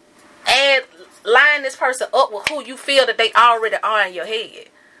to line this person up with who you feel that they already are in your head.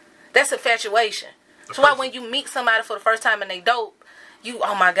 That's infatuation. That's why when you meet somebody for the first time and they dope, you,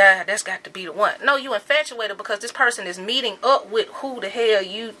 oh my God, that's got to be the one. No, you infatuated because this person is meeting up with who the hell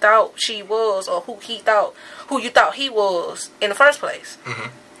you thought she was, or who you thought he was in the first place.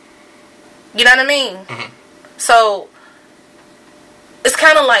 Mm-hmm. You know what I mean? Mm-hmm. So it's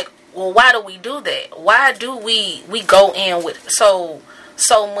kind of like, well, why do we do that? Why do we go in with so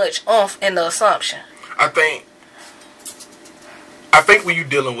much oomph in the assumption? I think when you're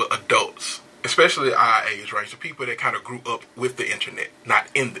dealing with adults, especially our age range, the people that kind of grew up with the internet, not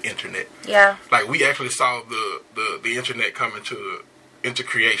in the internet. Yeah. Like, we actually saw the internet come into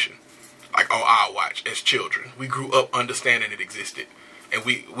creation, like on our watch as children. We grew up understanding it existed, and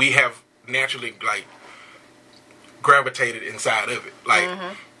we have naturally like gravitated inside of it. Like,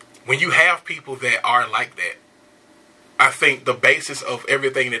 when you have people that are like that, I think the basis of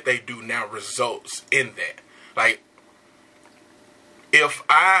everything that they do now results in that. Like, if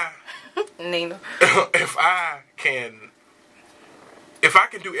I Nina, if I can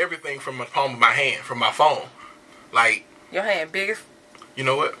do everything from the palm of my hand, from my phone, like, your hand big. You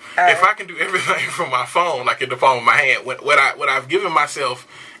know what? If I can do everything from my phone, like in the palm of my hand, what I've given myself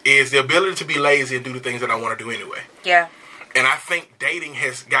is the ability to be lazy and do the things that I want to do anyway. Yeah. And I think dating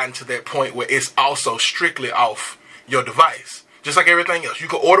has gotten to that point where it's also strictly off your device. Just like everything else. You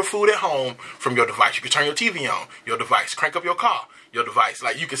can order food at home from your device. You can turn your TV on, your device. Crank up your car, your device.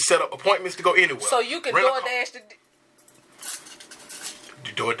 Like, you can set up appointments to go anywhere. So you can DoorDash the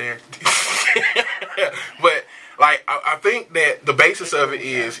DoorDash. But, like, I think that the basis of it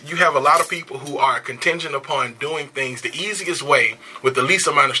is you have a lot of people who are contingent upon doing things the easiest way with the least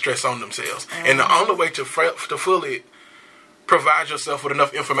amount of stress on themselves. Mm-hmm. And the only way to fully provide yourself with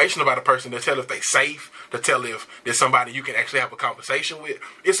enough information about a person to tell if they safe, to tell if there's somebody you can actually have a conversation with.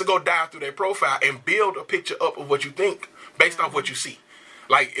 It's to go dive through their profile and build a picture up of what you think based off what you see.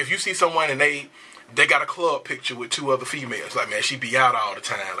 Like, if you see someone and they got a club picture with 2 other females, like, man, she be out all the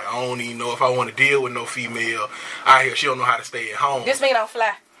time. Like, I don't even know if I want to deal with no female out here. She don't know how to stay at home. This mean don't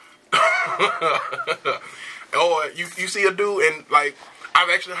fly. Or you see a dude and, like, I've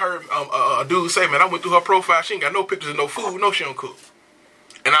actually heard a dude say, man, I went through her profile. She ain't got no pictures of no food. No, she don't cook.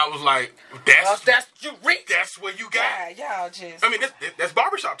 And I was like, that's you rich. That's where you got. Yeah, y'all just. I mean, that's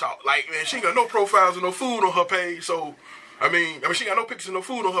barbershop talk. Like, man, she ain't got no profiles or no food on her page. So, I mean, she got no pictures of no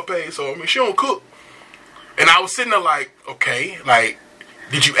food on her page. So, I mean, she don't cook. And I was sitting there like, okay, like,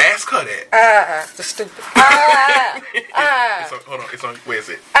 did you ask her that? The stupid. Hold on, it's on. Where is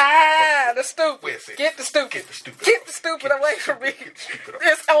it? The stupid. Where is it? Get the stupid. Get the stupid. Get the stupid away from me.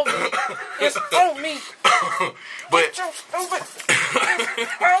 It's on me. It's on me. But Get your stupid.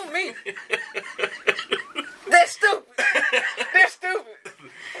 It's on me. That's stupid. That's stupid.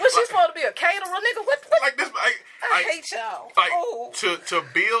 What's she supposed to be, a caterer, nigga? What? Like this, I hate y'all. Like, to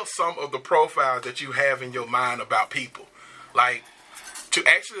build some of the profiles that you have in your mind about people, like, to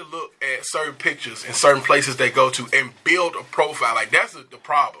actually look at certain pictures in certain places they go to and build a profile, like, that's the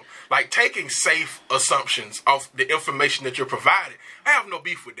problem. Like, taking safe assumptions of the information that you're provided, I have no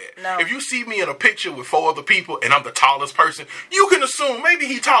beef with that. No. If you see me in a picture with 4 other people and I'm the tallest person, you can assume maybe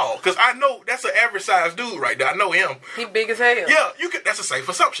he tall, because I know that's an average size dude right there. I know him. He big as hell. Yeah, that's a safe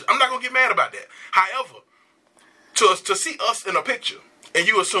assumption. I'm not going to get mad about that. However, to see us in a picture and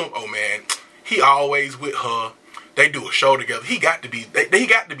you assume, oh man, he always with her, they do a show together, he got to be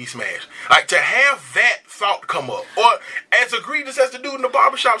smashed. Like, to have that thought come up, or as egregious as the dude in the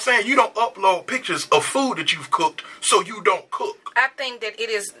barbershop saying you don't upload pictures of food that you've cooked so you don't cook. I think that it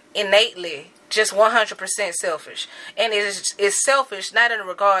is innately just 100% selfish. And it's selfish, not in a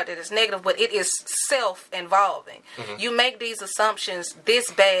regard that it's negative, but it is self-involving. Mm-hmm. You make these assumptions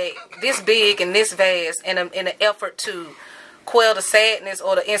this big, and this vast in an effort to quell the sadness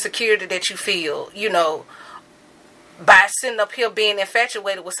or the insecurity that you feel, by sitting up here being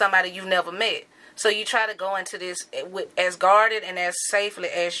infatuated with somebody you never met. So you try to go into this with as guarded and as safely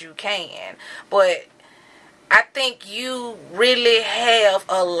as you can. But I think you really have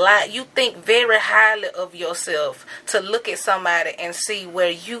a lot. You think very highly of yourself to look at somebody and see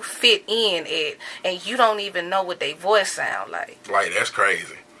where you fit in at, and you don't even know what their voice sound like. Like, that's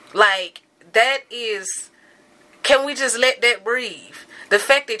crazy. Like, that is... Can we just let that breathe? The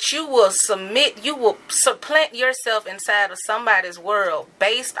fact that you will supplant yourself inside of somebody's world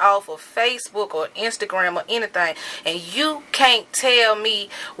based off of Facebook or Instagram or anything, and you can't tell me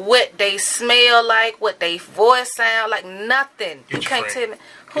what they smell like, what they voice sound like, nothing. You can't tell me.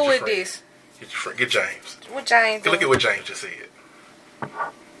 Who is this? Get James. What James? Look at what James just said.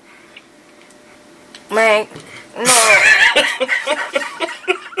 Man, no.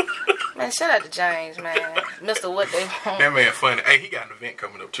 Man, shout out to James, man. Mr. What They Want. That man funny. Hey, he got an event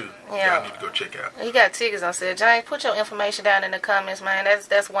coming up too. Yeah. Y'all need to go check out. He got tickets on sale. James, put your information down in the comments, man.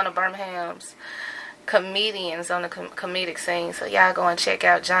 That's one of Birmingham's comedians on the comedic scene. So y'all go and check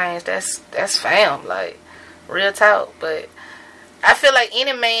out James. That's fam, like, real talk. But I feel like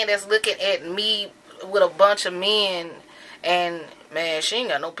any man that's looking at me with a bunch of men and, man, she ain't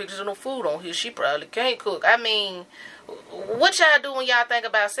got no pictures of no food on here, she probably can't cook. I mean, what y'all do when y'all think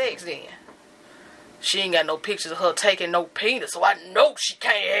about sex then? She ain't got no pictures of her taking no penis, so I know she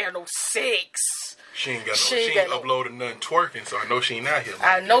can't have no sex. She ain't uploading nothing twerking, so I know she ain't out here.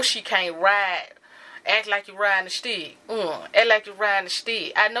 I know she can't ride. Act like you riding the stick. Act like you riding the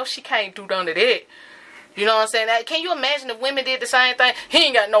stick. I know she can't do none of that. You know what I'm saying? Can you imagine if women did the same thing? He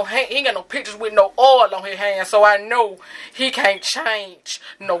ain't got no pictures with no oil on his hands, so I know he can't change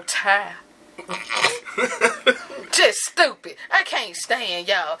no tie. Just stupid. I can't stand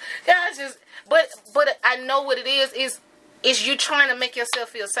y'all. But I know what it is you trying to make yourself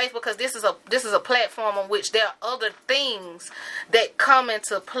feel safe, because this is a platform on which there are other things that come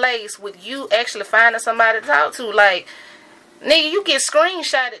into place with you actually finding somebody to talk to. Like, nigga, you get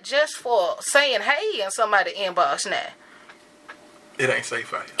screenshotted just for saying hey in somebody's inbox now. It ain't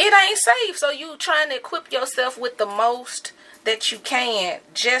safe out here. It ain't safe. So you trying to equip yourself with the most that you can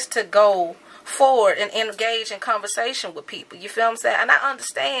just to go forward and engage in conversation with people. You feel what I'm saying? And I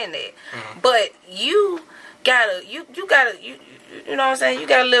understand that. Mm-hmm. But you gotta you know what I'm saying? You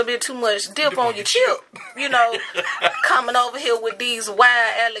got a little bit too much dip on your chip. Coming over here with these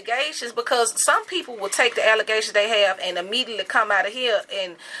wild allegations, because some people will take the allegations they have and immediately come out of here,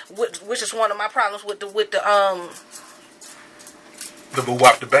 and which is one of my problems with the The boo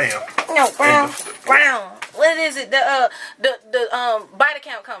wop the bam. No, Brown. What is it? The body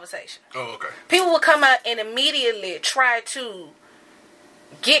count conversation. Oh, okay. People will come out and immediately try to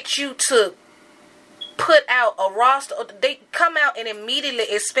get you to put out a roster. They come out and immediately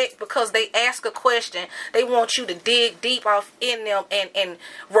expect, because they ask a question, they want you to dig deep off in them and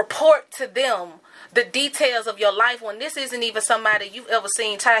report to them the details of your life, when this isn't even somebody you've ever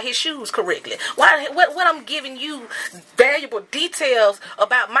seen tie his shoes correctly. What I'm giving you valuable details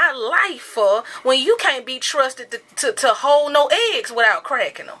about my life for, when you can't be trusted to hold no eggs without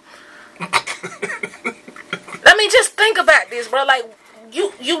cracking them? I mean, just think about this, bro. Like,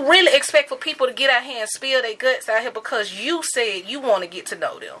 you really expect for people to get out here and spill their guts out here because you said you want to get to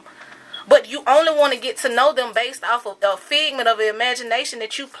know them. But you only want to get to know them based off of a figment of the imagination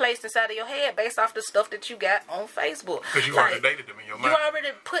that you placed inside of your head, based off the stuff that you got on Facebook. Because you already dated them in your mind. You already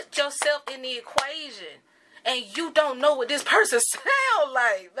put yourself in the equation, and you don't know what this person sound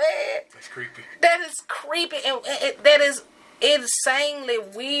like, man. That's creepy. That is creepy, and that is insanely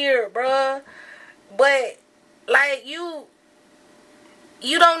weird, bruh. But, like, you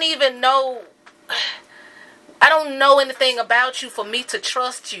don't even know. I don't know anything about you for me to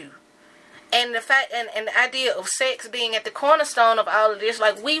trust you. And the fact and the idea of sex being at the cornerstone of all of this,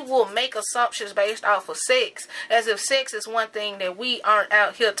 like, we will make assumptions based off of sex, as if sex is one thing that we aren't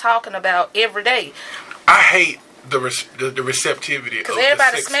out here talking about every day. I hate the receptivity of because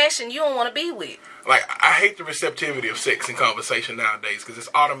everybody sex. smashing you don't want to be with. Like, I hate the receptivity of sex in conversation nowadays, because it's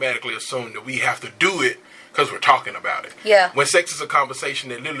automatically assumed that we have to do it because we're talking about it. Yeah. When sex is a conversation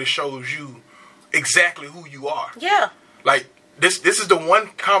that literally shows you exactly who you are. Yeah. Like, this is the one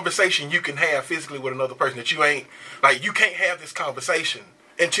conversation you can have physically with another person that you ain't, like, you can't have this conversation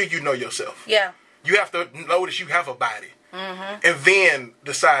until you know yourself. Yeah. You have to notice you have a body. Mm-hmm. And then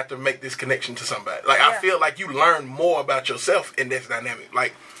decide to make this connection to somebody. Like, I feel like you learn more about yourself in this dynamic.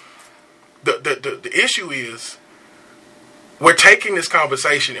 Like, the issue is, we're taking this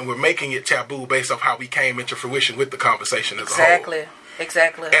conversation and we're making it taboo based off how we came into fruition with the conversation as a whole.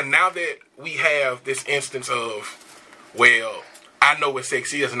 Exactly. And now that we have this instance of, well, I know what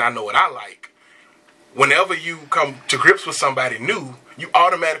sex is and I know what I like, whenever you come to grips with somebody new, you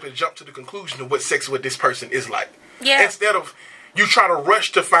automatically jump to the conclusion of what sex with this person is like. Yeah. Instead of you try to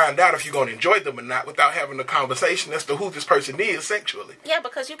rush to find out if you're going to enjoy them or not without having a conversation as to who this person is sexually. Yeah,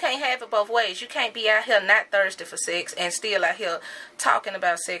 because you can't have it both ways. You can't be out here not thirsty for sex and still out here talking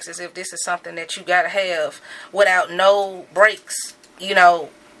about sex as if this is something that you got to have without no breaks, you know.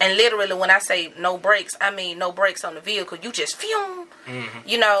 And literally, when I say no brakes, I mean no brakes on the vehicle. You just fume. Mm-hmm.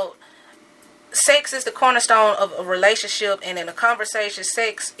 You know, sex is the cornerstone of a relationship, and in a conversation,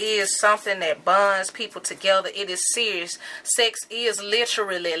 sex is something that bonds people together. It is serious. Sex is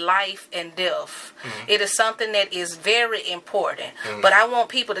literally life and death. Mm-hmm. It is something that is very important. Mm-hmm. But I want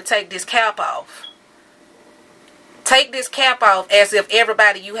people to take this cap off. Take this cap off as if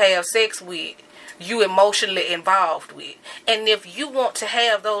everybody you have sex with, you emotionally involved with. And if you want to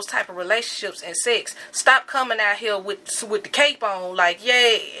have those type of relationships and sex, stop coming out here with the cape on like,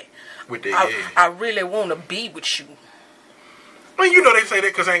 yeah, with the, I really want to be with you. I mean, you know they say that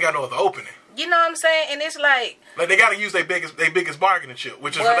because they ain't got no other opening. You know what I'm saying? And it's like they got to use their biggest bargaining chip,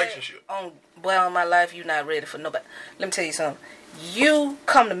 which is relationship. In my life, you're not ready for nobody. Let me tell you something. You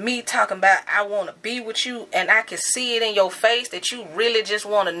come to me talking about I want to be with you, and I can see it in your face that you really just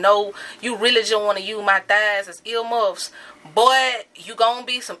want to know. You really just want to use my thighs as earmuffs. Boy, you gonna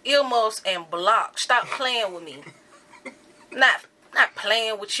be some earmuffs and block. Stop playing with me. Not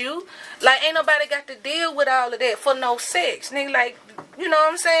playing with you. Like, ain't nobody got to deal with all of that for no sex. Nigga, like, you know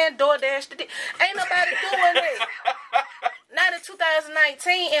what I'm saying? DoorDash the dick. Ain't nobody doing that. Not in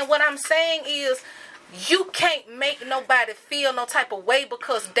 2019. And what I'm saying is, you can't make nobody feel no type of way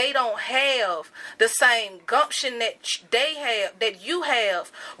because they don't have the same gumption that you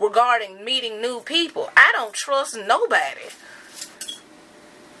have regarding meeting new people. I don't trust nobody.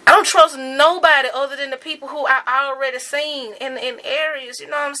 I don't trust nobody other than the people who I already seen in areas, you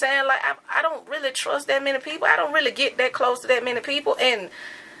know what I'm saying? Like, I don't really trust that many people. I don't really get that close to that many people. And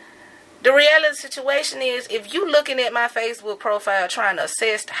the reality of the situation is, if you looking at my Facebook profile trying to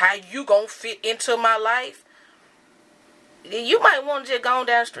assess how you gonna fit into my life, you might want to just go on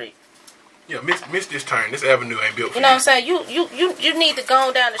down the street. Yeah, miss this turn. This avenue ain't built for you. Know what I'm saying? You need to go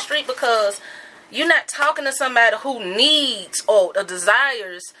on down the street because you're not talking to somebody who needs or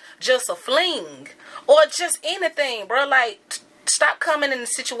desires just a fling or just anything, bro. Like, stop coming in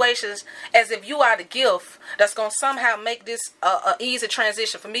situations as if you are the gift that's gonna somehow make this a easy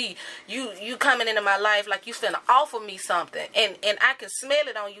transition for me. You coming into my life like you finna offer me something, and I can smell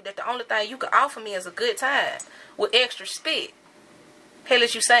it on you that the only thing you can offer me is a good time with extra spit. Hell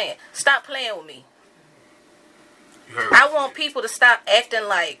is you saying? Stop playing with me. You heard I want people to stop acting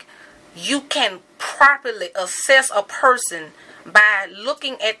like you can properly assess a person by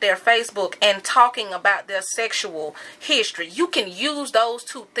looking at their Facebook and talking about their sexual history. You can use those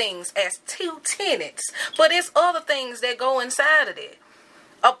two things as two tenets, but it's other things that go inside of it.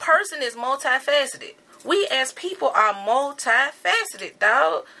 A person is multifaceted. We as people are multifaceted,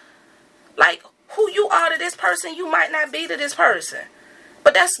 dog. Like, who you are to this person, you might not be to this person.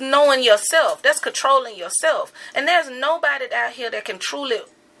 But that's knowing yourself. That's controlling yourself. And there's nobody out here that can truly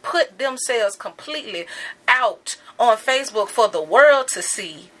put themselves completely out on Facebook for the world to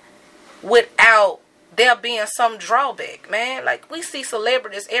see without there being some drawback, man. Like, we see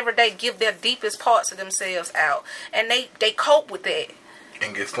celebrities every day give their deepest parts of themselves out. And they cope with that.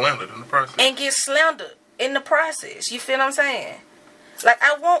 And get slandered in the process. You feel what I'm saying? Like,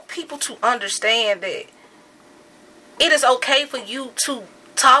 I want people to understand that it is okay for you to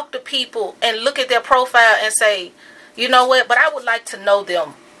talk to people and look at their profile and say, you know what, but I would like to know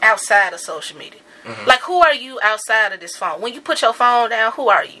them outside of social media. Mm-hmm. Like, who are you outside of this phone? When you put your phone down, who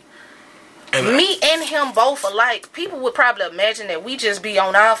are you? And me and him both alike. People would probably imagine that we just be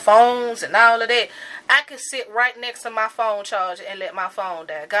on our phones and all of that. I could sit right next to my phone charger and let my phone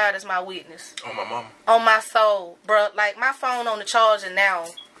die. God is my witness. On my mama. On my soul, bro. Like, my phone on the charger now.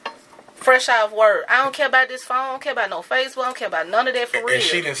 Fresh out of work. I don't care about this phone. I don't care about no Facebook. I don't care about none of that for real. And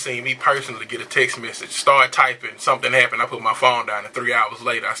she didn't see me personally get a text message, start typing, something happened, I put my phone down, and 3 hours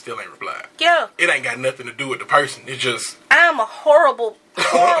later, I still ain't replied. Yeah. It ain't got nothing to do with the person. It's just... I'm a horrible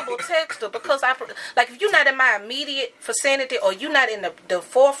texter because like, if you're not in my immediate vicinity or you're not in the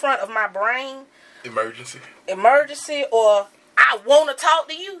forefront of my brain... Emergency, or I want to talk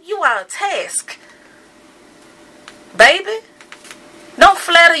to you, you are a task. Baby. Don't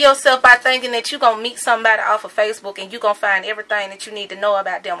flatter yourself by thinking that you're going to meet somebody off of Facebook and you're going to find everything that you need to know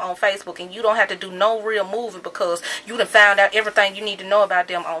about them on Facebook, and you don't have to do no real moving because you done found out everything you need to know about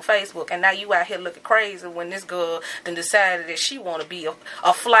them on Facebook, and now you out here looking crazy when this girl done decided that she want to be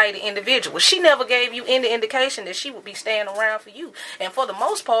a flighty individual. She never gave you any indication that she would be staying around for you, and for the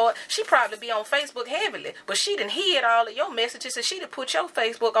most part, she probably be on Facebook heavily, but she done hid all of your messages and she done put your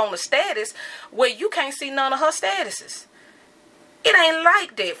Facebook on a status where you can't see none of her statuses. It ain't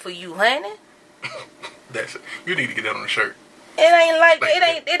like that for you, honey. That's it. You need to get that on a shirt. It ain't like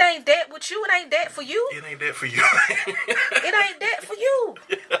that. It ain't that with you. It ain't that for you. It ain't that for you. It ain't that for you.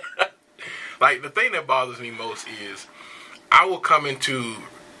 Like, the thing that bothers me most is I will come into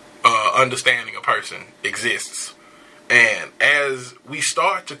understanding a person exists, and as we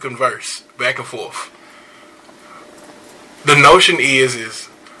start to converse back and forth, the notion is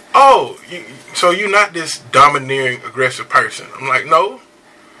oh, so you're not this domineering, aggressive person. I'm like, no.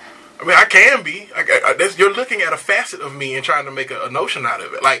 I mean, I can be. You're looking at a facet of me and trying to make a notion out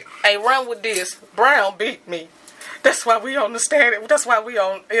of it. Like, hey, run with this. Brown beat me. That's why we understand it. That's why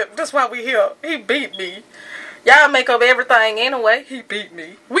we here. He beat me. Y'all make up everything anyway. He beat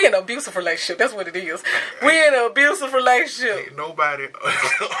me. We in an abusive relationship. That's what it is. We in an abusive relationship. Ain't nobody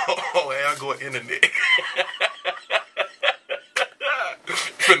I'll go internet.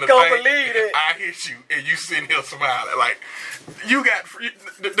 Don't believe it. I hit you and you sitting here smiling. Like, you got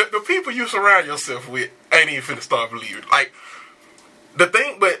the people you surround yourself with ain't even finna start believing. Like, the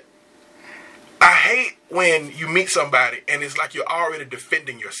thing, but I hate when you meet somebody and it's like you're already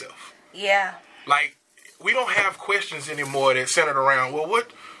defending yourself. Yeah. Like, we don't have questions anymore that centered around, well,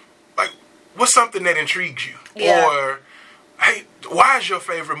 what's something that intrigues you? Yeah. Or, hey, why is your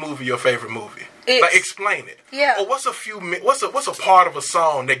favorite movie your favorite movie? Like, explain it. Yeah. Or what's a part of a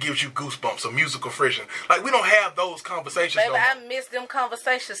song that gives you goosebumps or musical friction? Like, we don't have those conversations. Baby, I miss them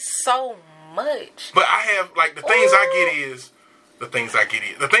conversations so much. But I have, like, the things I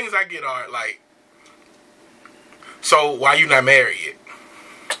get are, like, so why you not married yet?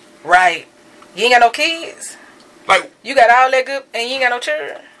 Right. You ain't got no kids. Like, you got all that good and you ain't got no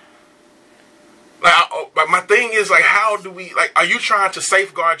children. Like, my thing is, like, how do we, like, are you trying to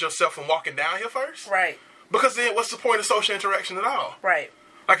safeguard yourself from walking down here first? Right. Because then what's the point of social interaction at all? Right.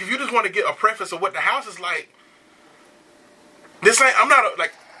 Like, if you just want to get a preface of what the house is like,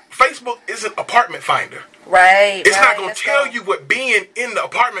 Facebook isn't apartment finder. Right. It's not going to tell you what being in the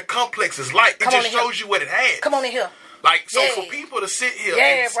apartment complex is like. It just shows you what it has. Come on in here. Like, so for people to sit here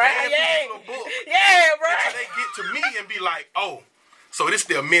and scan through a book until they get to me and be like, oh, so this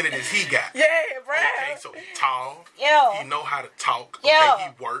the amenities he got. Yeah, right. Okay, so he tall. Yeah. He know how to talk. Yeah.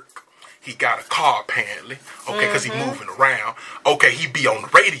 Okay, he work. He got a car apparently. Okay, because he moving around. Okay, he be on the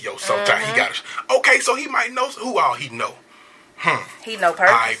radio sometimes. He got okay, so he might know who all he know. He know Perkins.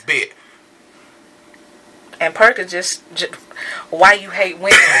 I bet. And Perkins just why you hate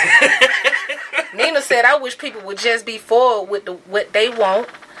women. Nina said, I wish people would just be forward with what they want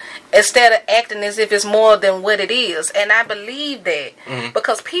instead of acting as if it's more than what it is. And I believe that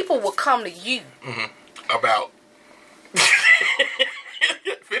because people will come to you about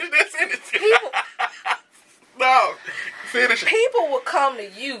finish that sentence. No, finish it. People will come to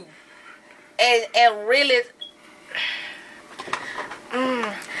you and really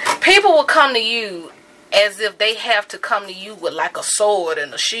people will come to you as if they have to come to you with like a sword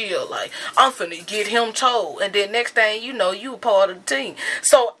and a shield, like, I'm finna get him told, and then next thing you know, you a part of the team.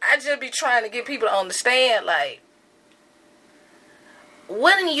 So I just be trying to get people to understand, like,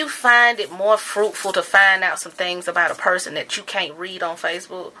 wouldn't you find it more fruitful to find out some things about a person that you can't read on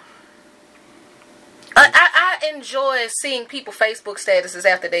Facebook? I enjoy seeing people Facebook statuses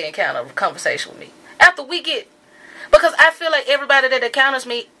after they encounter a conversation with me. After we get, because I feel like everybody that encounters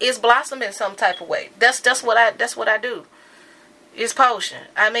me is blossoming some type of way. That's what I do. It's potion.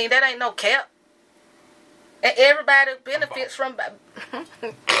 I mean, that ain't no cap. And everybody benefits from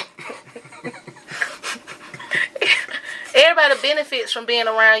everybody benefits from being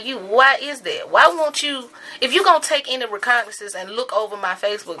around you. Why is that? Why won't you, if you're going to take any recognizance and look over my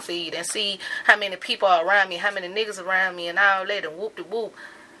Facebook feed and see how many people are around me, how many niggas around me and all that and whoop-de-whoop,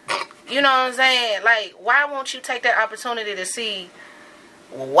 you know what I'm saying? Like, why won't you take that opportunity to see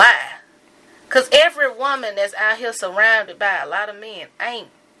why? Because every woman that's out here surrounded by a lot of men ain't,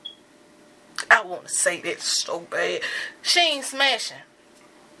 I want to say that so bad, she ain't smashing.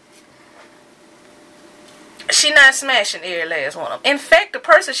 She not smashing every last one of them. In fact, the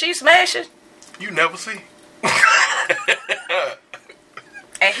person she smashing, you never see.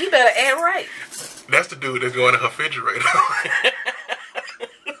 And he better act right. That's the dude that's going to her refrigerator.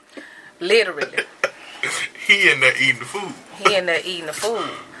 Literally. He in there eating the food. He in there eating the food.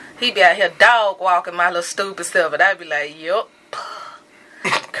 He be out here dog walking my little stupid stuff, and I be like, yup.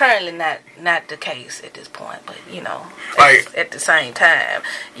 Currently not the case at this point, but you know, like, at the same time,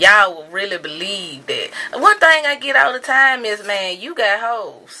 y'all will really believe that. One thing I get all the time is, man, you got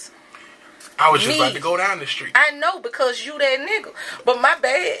hoes. I was just about to go down the street. I know, because you that nigga. But my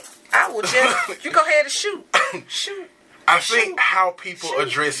bad, I will just, you go ahead and shoot. Shoot. I think how people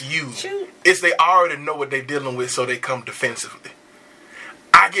address you is they already know what they're dealing with, so they come defensively.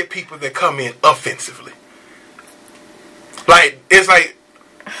 I get people that come in offensively. Like, it's like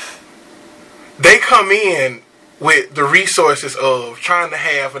they come in with the resources of trying to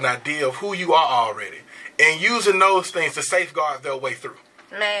have an idea of who you are already and using those things to safeguard their way through.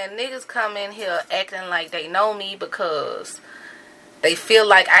 Man, niggas come in here acting like they know me because they feel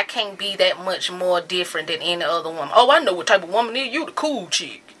like I can't be that much more different than any other woman. Oh, I know what type of woman is. You the cool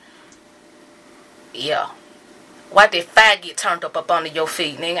chick. Yeah. Why did fire get turned up under your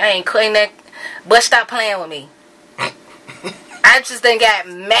feet, nigga? I ain't clean that. But stop playing with me. I just done got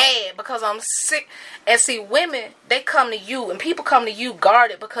mad because I'm sick. And see, women, they come to you, and people come to you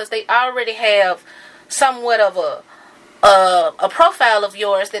guarded because they already have somewhat of a profile of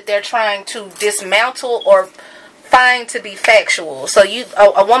yours that they're trying to dismantle or find to be factual. So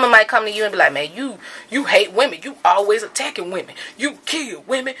a woman might come to you and be like, man, you hate women. You always attacking women. You kill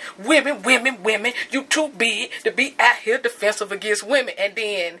women. You too big to be out here defensive against women. And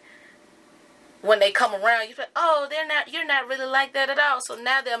then when they come around, you're like, oh, you're not really like that at all. So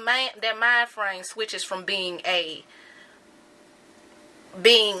now their mind frame switches from being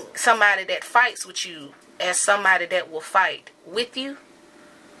somebody that fights with you as somebody that will fight with you.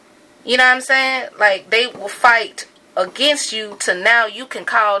 You know what I'm saying? Like, they will fight against you to now you can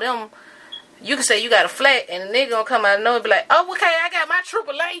call them, you can say you got a flat, and the nigga gonna come out of nowhere and be like, oh, okay, I got my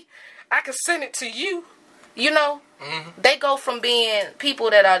AAA. I can send it to you. You know? Mm-hmm. They go from being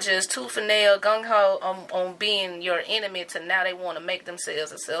people that are just tooth and nail, gung-ho on being your enemy to now they want to make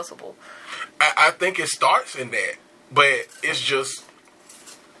themselves accessible. I think it starts in that, but it's just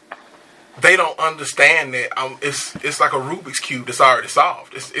they don't understand that it's like a Rubik's Cube that's already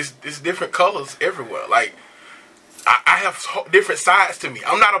solved. It's different colors everywhere. Like, I have different sides to me.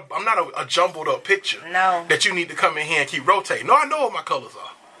 I'm not a jumbled up picture. No. That you need to come in here and keep rotating. No, I know what my colors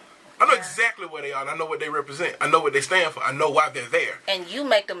are. I know exactly where they are, and I know what they represent. I know what they stand for. I know why they're there. And you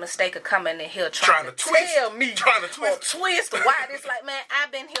make the mistake of coming in here trying to twist. Trying to twist why this. Like, man,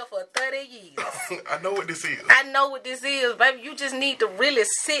 I've been here for 30 years. I know what this is. I know what this is, baby. You just need to really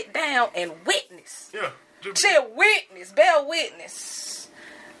sit down and witness. Yeah. Just witness. Bear witness.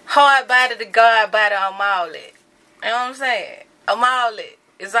 Hard body to God body, I'm all it. You know what I'm saying? I'm all it.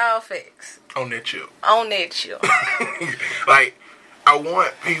 It's all facts. On that chip. Like, I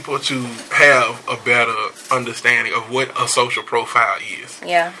want people to have a better understanding of what a social profile is.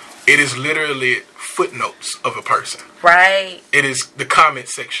 Yeah. It is literally footnotes of a person. Right. It is the comment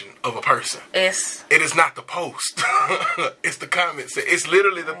section of a person. It is not the post. It's the comments. It's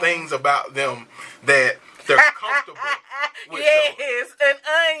literally the things about them that they're comfortable with. Yes, an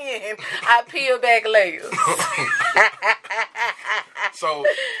onion. I peel back layers. So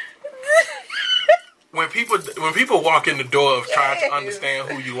when people walk in the door of trying to understand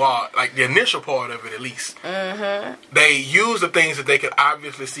who you are, like the initial part of it at least, they use the things that they can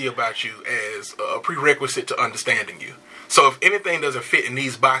obviously see about you as a prerequisite to understanding you. So if anything doesn't fit in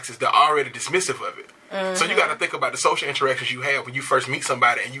these boxes, they're already dismissive of it. So you got to think about the social interactions you have when you first meet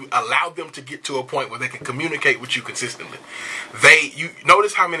somebody and you allow them to get to a point where they can communicate with you consistently. You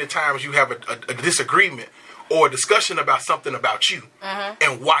notice how many times you have a disagreement or a discussion about something about you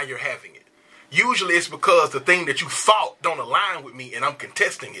and why you're having it. Usually it's because the thing that you thought don't align with me and I'm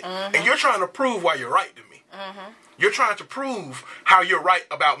contesting it. And you're trying to prove why you're right to me. You're trying to prove how you're right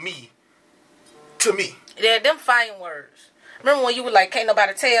about me to me. Yeah, them fighting words. Remember when you were like, can't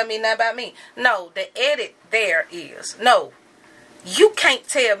nobody tell me nothing about me? No, the edit there is, no, you can't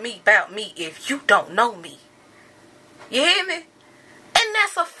tell me about me if you don't know me. You hear me? And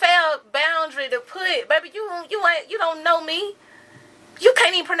that's a fair boundary to put. Baby, you don't know me. You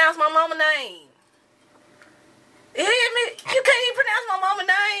can't even pronounce my mama's name. You hear me? You can't even pronounce my mama's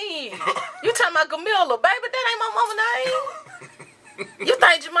name. You talking about Camilla, baby, that ain't my mama's name. You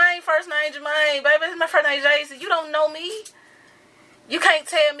think Jermaine, first name Jermaine, baby, my first name Jason. You don't know me. You can't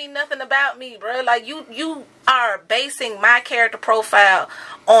tell me nothing about me, bro. Like, you are basing my character profile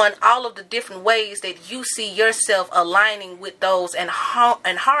on all of the different ways that you see yourself aligning with those in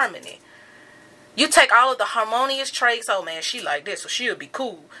harmony. You take all of the harmonious traits. Oh, man, she like this, so she'll be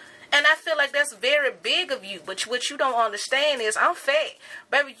cool. And I feel like that's very big of you. But what you don't understand is I'm fat.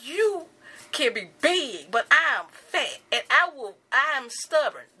 Baby, you can be big, but I'm fat. And I am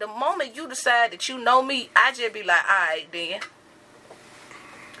stubborn. The moment you decide that you know me, I just be like, all right, then.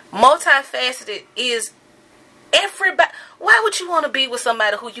 Multifaceted is everybody. Why would you want to be with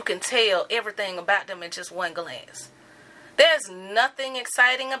somebody who you can tell everything about them in just one glance? There's nothing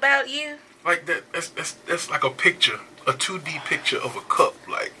exciting about you. Like that's like a picture, a 2D picture of a cup.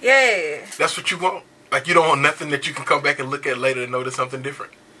 Like, yeah, that's what you want. Like, you don't want nothing that you can come back and look at later and notice something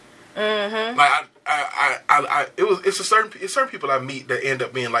different. Like it's certain people I meet that end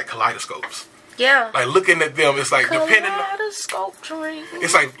up being like kaleidoscopes. Yeah. Like, looking at them, it's like depending on. Dream.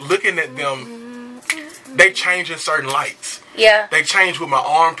 It's like looking at them. They change in certain lights. Yeah. They change with my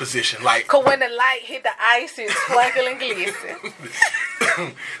arm position. Like, cause when the light hit the ice, it's sparkle and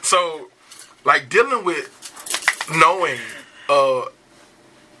glisten. So, like, dealing with knowing,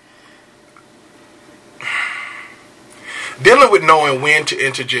 when to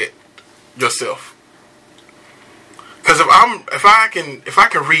interject yourself. Because if I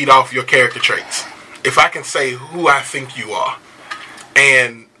can read off your character traits, if I can say who I think you are,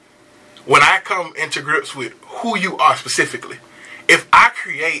 and when I come into grips with who you are specifically, if I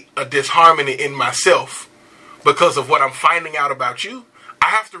create a disharmony in myself because of what I'm finding out about you, I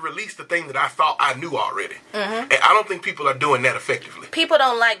have to release the thing that I thought I knew already. And I don't think people are doing that effectively. People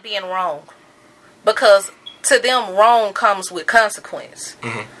don't like being wrong because to them, wrong comes with consequence.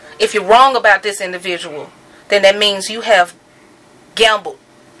 If you're wrong about this individual, then that means you have gambled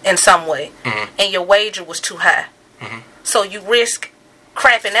in some way and your wager was too high. So you risk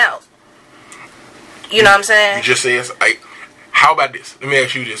crapping out. You know what I'm saying? You just said, like, how about this? Let me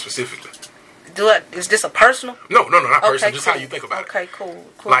ask you this specifically. Is this a personal? No, not personal. Okay, just cool. How you think about it. Okay, cool.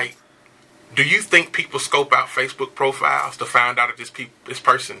 Like, do you think people scope out Facebook profiles to find out if this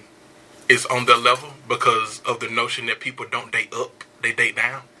person is on their level because of the notion that people don't date up, they date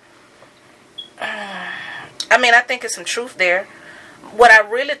down? I mean, I think there's some truth there. What I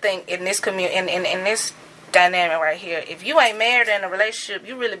really think in this in this dynamic right here, if you ain't married in a relationship,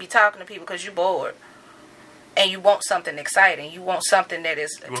 you really be talking to people because you're bored. And you want something exciting. You want something that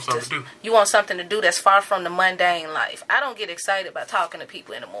is... You want something to do. You want something to do that's far from the mundane life. I don't get excited by talking to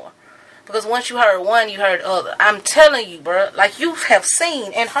people anymore. Because once you heard one, you heard the other. I'm telling you, bro. Like, you have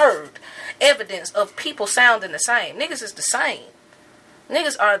seen and heard evidence of people sounding the same. Niggas is the same.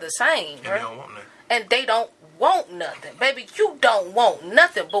 Niggas are the same, bro. And they don't want nothing. And they don't want nothing. Baby, you don't want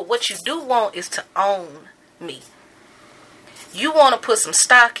nothing. But what you do want is to own me. You want to put some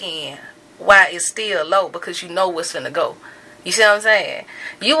stock in while it's still low because you know what's finna go. You see what I'm saying?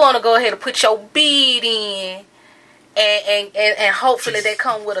 You want to go ahead and put your bid in and hopefully they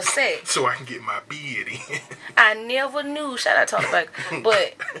come with a set. So I can get my bid in. I never knew. Shout out to Tony Baker.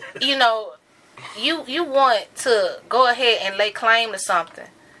 But, you know, you want to go ahead and lay claim to something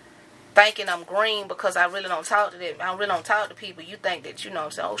thinking I'm green because I really don't talk to them. I really don't talk to people. You think that, you know what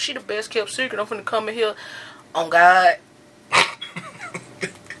I'm saying, oh, she the best kept secret. I'm finna come in here. On God.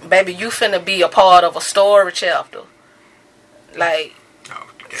 Baby, you finna be a part of a story chapter. Like. Oh,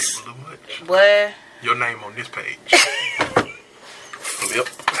 you gave a little much. Boy. Your name on this page. Flip.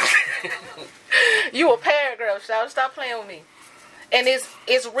 You a paragraph, so stop playing with me. And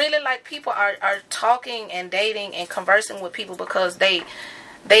it's really like people are talking and dating and conversing with people because they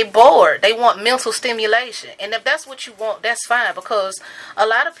bored. They want mental stimulation. And if that's what you want, that's fine. Because a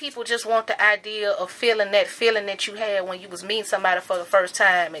lot of people just want the idea of feeling that you had when you was meeting somebody for the first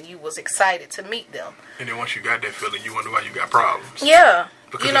time and you was excited to meet them. And then once you got that feeling, you wonder why you got problems. Yeah.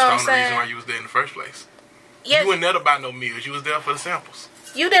 Because you know that's the only reason why you was there in the first place. Yeah. You weren't there to buy no meals. You was there for the samples.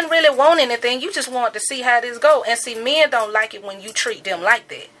 You didn't really want anything. You just wanted to see how this go. And see, men don't like it when you treat them like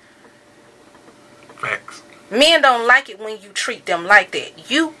that. Facts. Men don't like it when you treat them like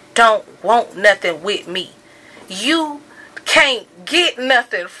that. You don't want nothing with me. You can't get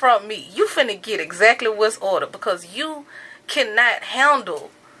nothing from me. You finna get exactly what's ordered because you cannot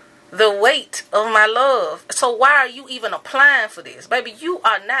handle the weight of my love. So why are you even applying for this? Baby, you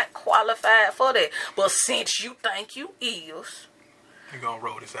are not qualified for that. But since you think you is... I'm gonna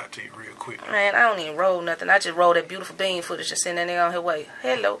roll this out to you real quick. Man, I don't even roll nothing. I just roll that beautiful bean footage and send that nigga on his way.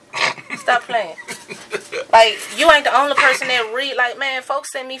 Hello. Stop playing. Like, you ain't the only person that read. Like, man,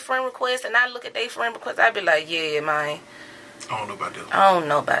 folks send me friend requests and I look at their friend requests. I be like, yeah, man. I don't know about this one. I don't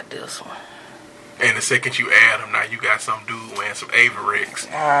know about this one. And the second you add them, now you got some dude wearing some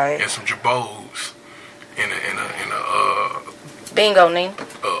Averex and some Jabos in a bingo, Nina.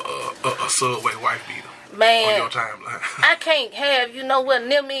 A Subway wife beater. Man, on your timeline. I can't have, you know what,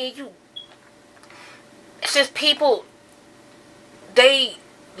 near me and you. It's just people, they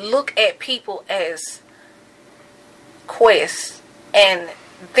look at people as quests and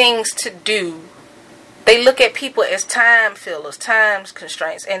things to do. They look at people as time fillers, time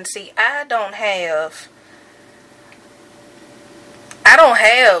constraints. And see, I don't have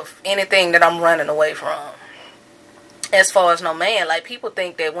anything that I'm running away from. As far as no man, like people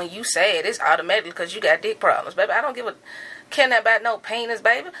think that when you say it, it's automatically because you got dick problems, baby. I don't give a care about no penis,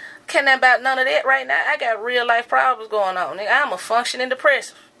 baby. Care about none of that right now. I got real life problems going on. Nigga, I'm a functioning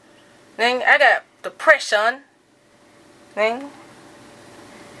depressive. Nigga, I got depression. Nigga.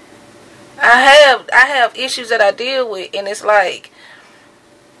 I have issues that I deal with, and it's like,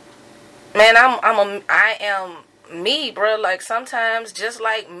 man, I am me, bro. Like sometimes, just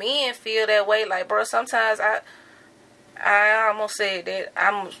like men feel that way. Like, bro, sometimes I almost said that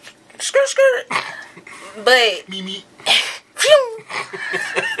I'm skirt, but me.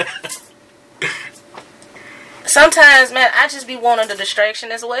 Sometimes, man, I just be wanting the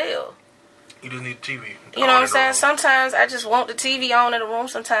distraction as well. You just need TV. You know what I'm saying? Sometimes I just want the TV on in the room.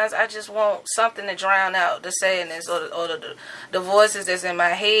 Sometimes I just want something to drown out the sadness or the voices that's in my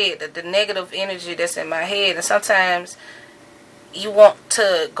head, the negative energy that's in my head. And sometimes you want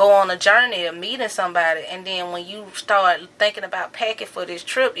to go on a journey of meeting somebody, and then when you start thinking about packing for this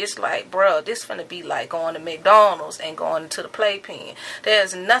trip, it's like, bro, this finna be like going to McDonald's and going to the playpen.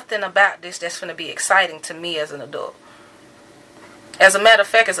 There's nothing about this that's finna be exciting to me as an adult. As a matter of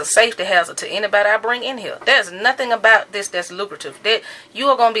fact, it's a safety hazard to anybody I bring in here. There's nothing about this that's lucrative. That you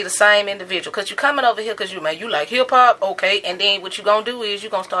are gonna be the same individual because you're coming over here because you like hip hop, okay? And then what you gonna do is you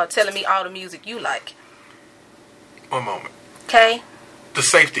gonna start telling me all the music you like. One moment. Okay. The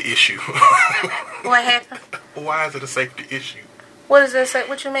safety issue. What happened? Why is it a safety issue? What does that say?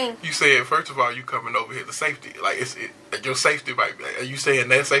 What you mean? You said, first of all, you coming over here, the safety. Like, your safety might be... Are you saying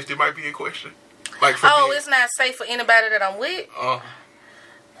that safety might be in question? Like for it's not safe for anybody that I'm with?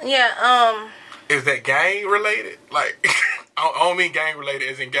 Yeah, Is that gang related? Like, I don't mean gang related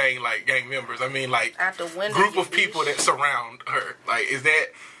as in gang, like, gang members. I mean, like, group of people that surround her. Like, is that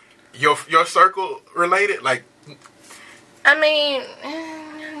your circle related? Like... I mean,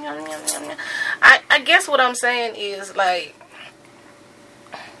 I guess what I'm saying is, like,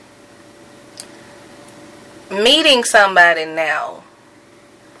 meeting somebody now,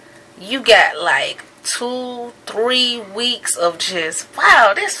 you got like 2-3 weeks of just,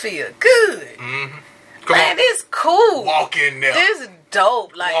 wow, this feel good. Mm-hmm. Man, this cool. Walk in there. This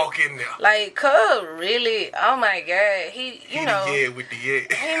dope. Like, walk in there. Like, cuz really, oh my God. He with the yeah.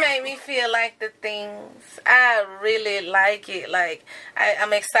 He made me feel like the things. I really like it. Like,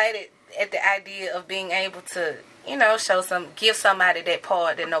 I'm excited at the idea of being able to, give somebody that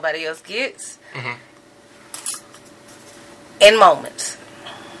part that nobody else gets. Mm-hmm. In moments.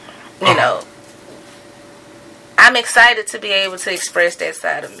 You know. I'm excited to be able to express that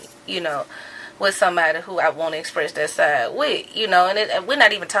side of me. with somebody who I want to express that side with, you know, and we're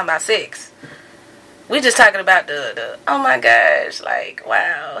not even talking about sex. We're just talking about the oh my gosh, like,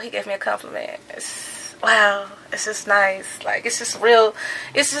 wow, he gave me a compliment. Wow, it's just nice. Like, it's just real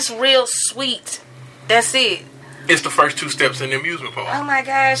sweet. That's it. It's the first 2 steps in the amusement park. Oh my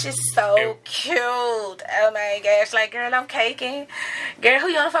gosh, it's so cute. Oh my gosh, like, girl, I'm caking. Girl, who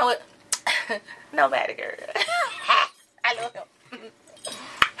you on the phone with? Nobody, girl. I love him.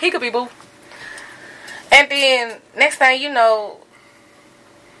 He could be boo. And then next thing you know,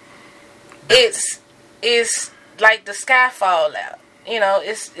 it's like the sky fall out. You know,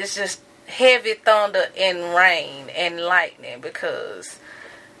 it's just heavy thunder and rain and lightning, because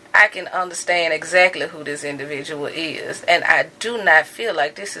I can understand exactly who this individual is, and I do not feel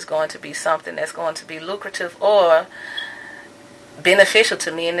like this is going to be something that's going to be lucrative or beneficial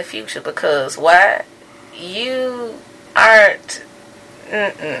to me in the future. Because why? You aren't.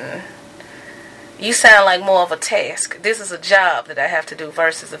 You sound like more of a task. This is a job that I have to do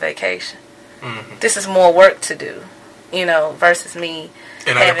versus a vacation. Mm-hmm. This is more work to do, you know, versus me.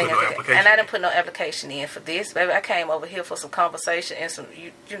 And I didn't put no application in for this, baby. I came over here for some conversation and some,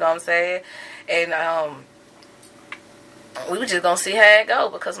 you know what I'm saying? And we were just gonna see how it go,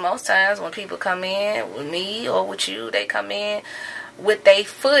 because most times when people come in with me or with you, they come in with their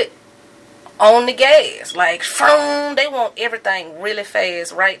foot on the gas, like, they want everything really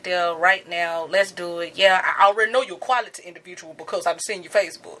fast, right there, right now. Let's do it. Yeah, I already know you're a quality individual because I've seen your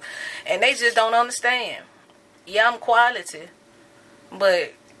Facebook, and they just don't understand. Yeah, I'm quality,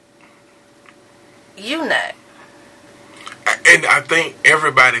 but you not. And I think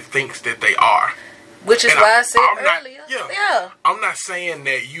everybody thinks that they are. Which is why I said earlier. Yeah. I'm not saying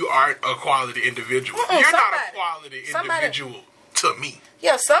that you aren't a quality individual. You're not a quality individual to me.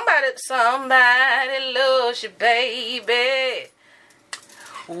 Yeah, somebody loves you, baby.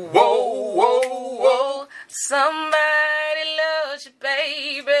 Whoa. Somebody loves you,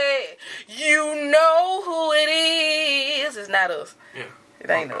 baby. You know who it is. It's not us. Yeah. It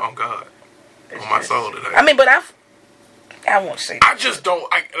ain't us. On God. On my soul today. I mean, but I won't say that. I just don't.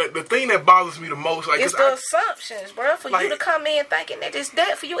 The thing that bothers me the most, like, it's the assumptions, bro. For you to come in thinking that it's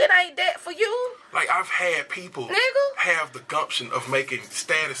that for you, it ain't that for you. Like, I've had people have the gumption of making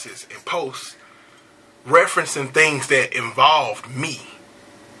statuses and posts referencing things that involved me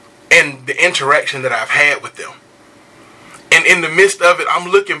and the interaction that I've had with them. And in the midst of it, I'm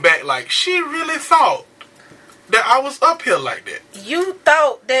looking back like, she really thought that I was up here like that. You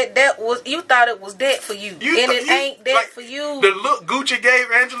thought you thought it was that for you, and it ain't that, like, for you. The look Gucci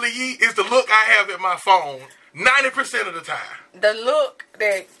gave Angela Yee is the look I have in my phone 90% of the time. The look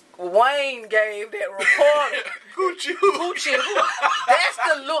that Wayne gave that reporter, Gucci, that's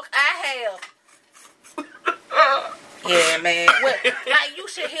the look I have. Yeah, man. Like, you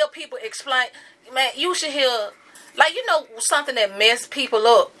should hear people explain. Man, you should hear, like, you know, something that mess people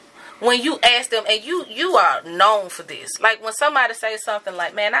up. When you ask them, and you are known for this. Like, when somebody says something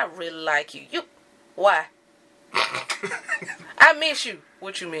like, man, I really like you. Why? I miss you.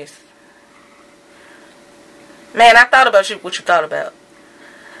 What you miss? Man, I thought about you. What you thought about?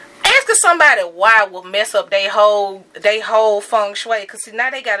 Asking somebody why will mess up they whole feng shui. Because, see, now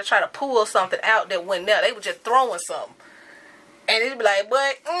they got to try to pull something out that went there. They were just throwing something. And it'd be like,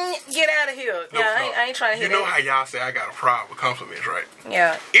 but get out of here. I ain't trying to hear that. You know how y'all say I got a problem with compliments, right?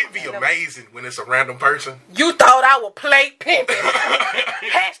 Yeah. It'd be amazing when it's a random person. You thought I would play pimping.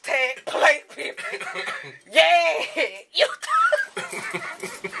 Hashtag play pimping. Yeah. You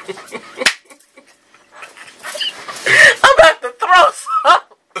I'm about to throw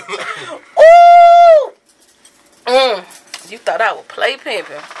something. Ooh. You thought I would play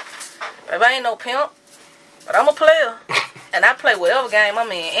pimping. If I ain't no pimp, but I'm a player. And I play whatever game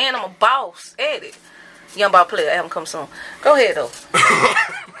I'm in. And I'm a boss at it. Young ball player, album come soon. Go ahead, though.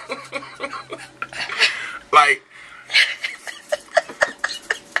 Like,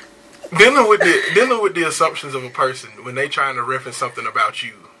 dealing with the assumptions of a person when they trying to reference something about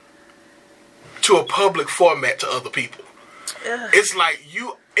you to a public format to other people. Ugh. It's like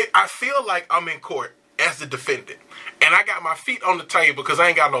I feel like I'm in court as the defendant. And I got my feet on the table because I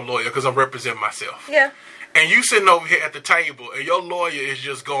ain't got no lawyer because I'm representing myself. Yeah. And you sitting over here at the table, and your lawyer is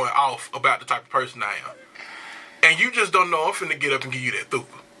just going off about the type of person I am. And you just don't know I'm finna get up and give you that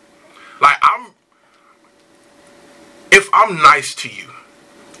thupa. Like, if I'm nice to you,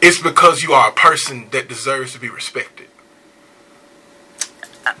 it's because you are a person that deserves to be respected.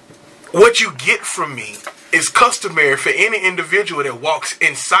 What you get from me is customary for any individual that walks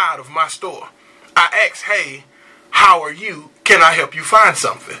inside of my store. I ask, hey, how are you? Can I help you find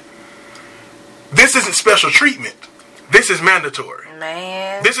something? This isn't special treatment. This is mandatory.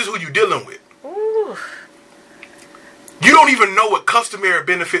 Man. This is who you're dealing with. Ooh. You don't even know what customary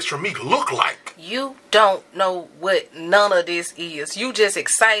benefits from me look like. You don't know what none of this is. You just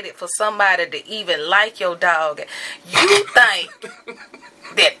excited for somebody to even like your dog. You think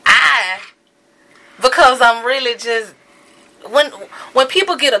that because I'm really just, when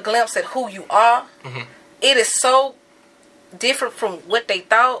people get a glimpse at who you are, it is so different from what they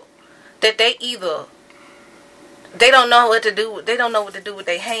thought that they don't know what to do. They don't know what to do with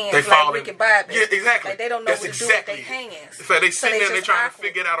their hands. They fall like Ricky Bobby. Yeah, exactly. Like they don't know what to do with their hands. It's like they sitting there and they trying awkward. to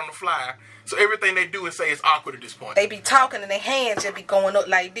figure it out on the fly. So everything they do and say is awkward at this point. They be talking and their hands just be going up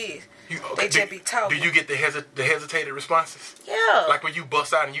like this. They just be talking. Do you get the hesitated responses? Yeah. Like when you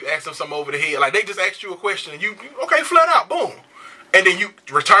bust out and you ask them something over the head. Like they just asked you a question and you okay, flat out, boom. And then you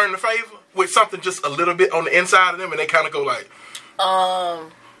return the favor with something just a little bit on the inside of them and they kind of go like...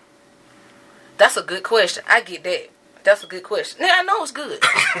 That's a good question. I get that. That's a good question. Yeah, I know it's good.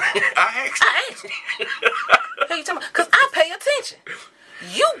 I asked you. Hey, you talking about? Because I pay attention.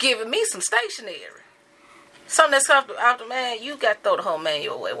 You giving me some stationery. Something that's off the man, you got to throw the whole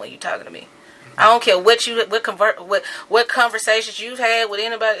manual away when you talking to me. I don't care what conversations you've had with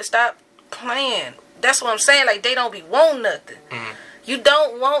anybody. Stop playing. That's what I'm saying. Like, they don't be wanting nothing. Mm-hmm. You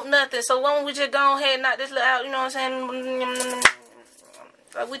don't want nothing. So why don't we just go ahead and knock this little out? You know what I'm saying?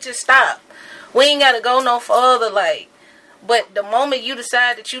 Like, we just stop. We ain't got to go no further. Like, but the moment you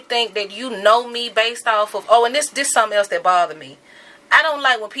decide that you think that you know me based off of, and this something else that bothered me. I don't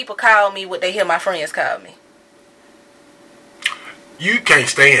like when people call me what they hear my friends call me. You can't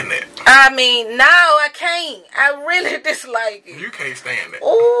stand that. I mean, no, I can't. I really dislike it. You can't stand that.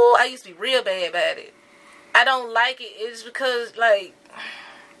 Oh, I used to be real bad about it. I don't like it. It's because, like...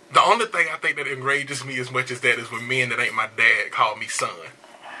 The only thing I think that enrages me as much as that is when men that ain't my dad call me son.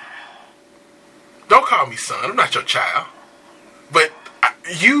 Don't call me son. I'm not your child. But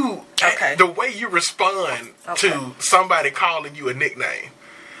the way you respond to somebody calling you a nickname,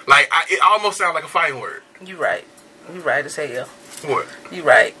 like, it almost sounds like a fighting word. You right. You right as hell. What? You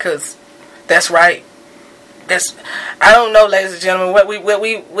right, because that's right. I don't know, ladies and gentlemen,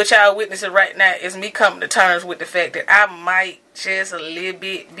 what y'all witnessing right now is me coming to terms with the fact that I might just a little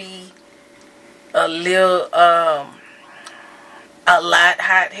bit be a little a lot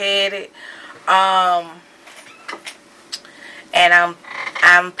hot-headed, and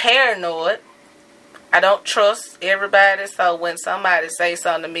I'm paranoid. I don't trust everybody, so when somebody say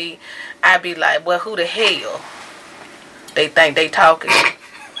something to me, I be like, well, who the hell they think they talking?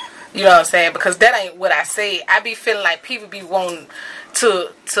 You know what I'm saying? Because that ain't what I say. I be feeling like people be wanting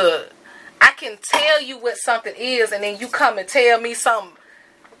to I can tell you what something is, and then you come and tell me something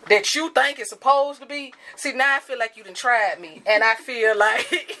that you think it's supposed to be. See, now I feel like you done tried me, and I feel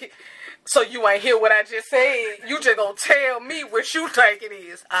like so you ain't hear what I just said. You just gonna tell me what you think it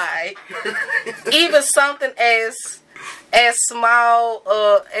is. Alright. Even something as small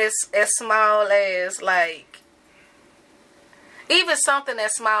as like, even something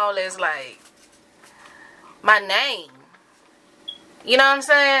as small as like my name. You know what I'm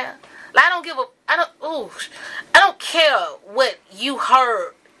saying? Like, I don't care what you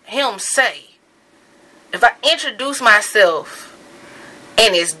heard him say. If I introduce myself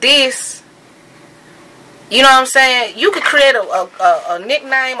and it's this, you know what I'm saying? You could create a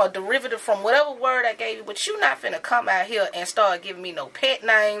nickname or derivative from whatever word I gave you, but you not finna come out here and start giving me no pet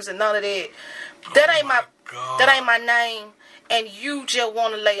names and none of that. That ain't my name. And you just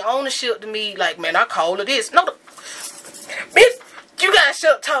want to lay ownership to me like, man, I call her this. No, bitch, you gotta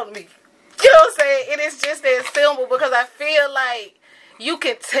shut up talking to me. You know what I'm saying? It is just that simple, because I feel like you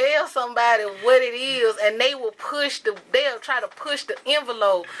can tell somebody what it is and they'll try to push the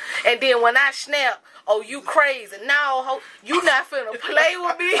envelope. And then when I snap, oh, you crazy. No, you not finna play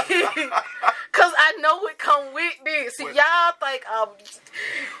with me. Because I know it come with this. See, y'all think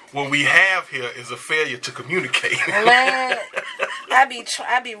what we have here is a failure to communicate. Man, I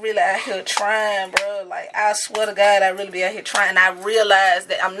be really out here trying, bro. Like, I swear to God, I really be out here trying. I realize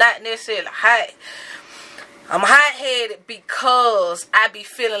that I'm not necessarily hot. I'm hot-headed because I be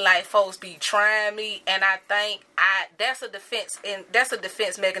feeling like folks be trying me, and I think that's a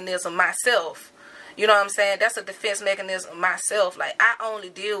defense mechanism myself. You know what I'm saying? That's a defense mechanism myself. Like, I only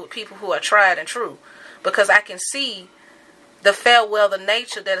deal with people who are tried and true, because I can see the fair weather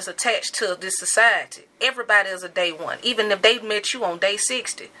nature that is attached to this society. Everybody is a day one, even if they met you on day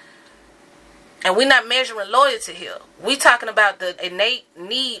 60. And we're not measuring loyalty here. We're talking about the innate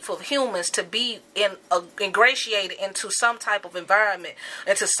need for humans to be ingratiated into some type of environment,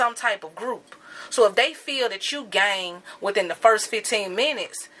 into some type of group. So if they feel that you gang within the first 15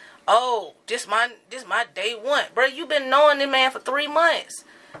 minutes, oh, this my day one. Bro, you been knowing this man for 3 months.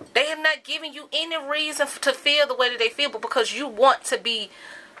 They have not given you any reason to feel the way that they feel, but because you want to be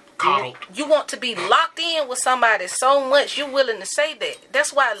coddled. You want to be locked in with somebody so much, you're willing to say that.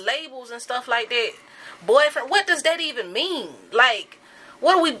 That's why labels and stuff like that, boyfriend, what does that even mean? Like,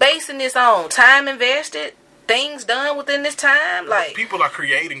 what are we basing this on? Time invested? Things done within this time? Like, people are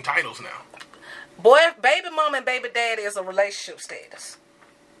creating titles now. Baby mom and baby daddy is a relationship status.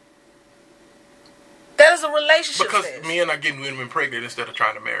 That is a relationship because status. Men are getting women pregnant instead of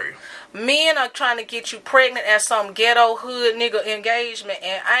trying to marry you. Men are trying to get you pregnant at some ghetto hood nigga engagement,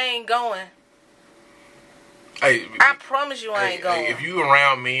 and I ain't going. Hey, I promise you I ain't going. If you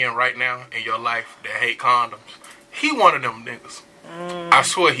around men right now in your life that hate condoms, he one of them niggas. I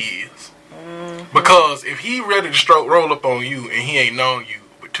swear he is. Because if he ready to roll up on you and he ain't known you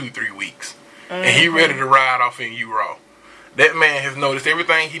for 2-3 weeks, and he ready to ride off in you raw, that man has noticed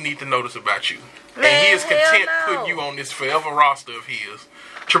everything he need to notice about you. Man, and he is content no. putting you on this forever roster of his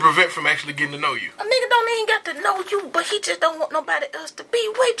to prevent from actually getting to know you. A nigga don't even got to know you, but he just don't want nobody else to be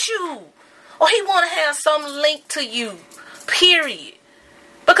with you. Or he want to have some link to you, period.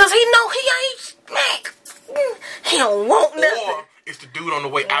 Because he know he ain't, man, he don't want nothing. Or it's the dude on the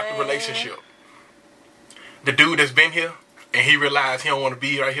way out the relationship. The dude that's been here, and he realized he don't want to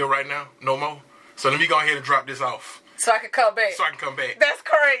be right here right now no more. So let me go ahead and drop this off. So I can come back. So I can come back. That's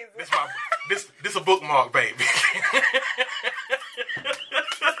crazy. This a bookmark, baby.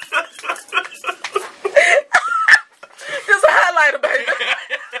 It's a highlighter, baby.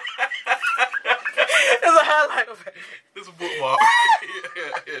 It's a highlighter, baby. This a bookmark.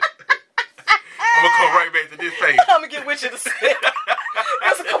 Yeah. I'm gonna come right back to this page. I'm gonna get with you to see it.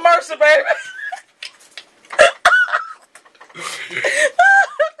 It's a commercial, baby.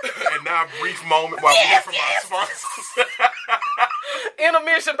 And now a brief moment while we hear from our sponsors.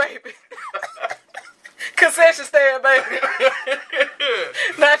 Intermission, baby. Concession stand, baby.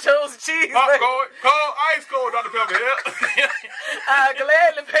 Nachos and cheese, baby. Cold, ice cold, Dr. Pepper. Yeah. I'll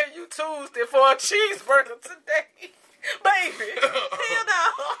gladly pay you Tuesday for a cheeseburger today. Baby. Hell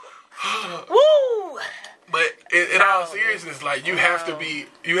no. Woo. But in all seriousness, like you have to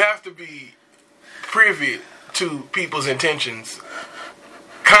be privy to people's intentions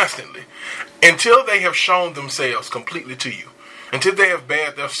constantly until they have shown themselves completely to you. Until they have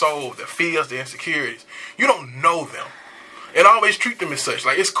bared their soul, their fears, their insecurities. You don't know them. And always treat them as such.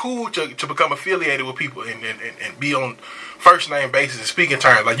 Like, it's cool to become affiliated with people and be on first name basis and speak in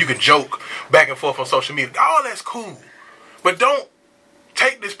terms. Like, you can joke back and forth on social media. All that's cool. But don't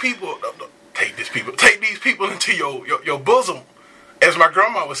take these people into your bosom, as my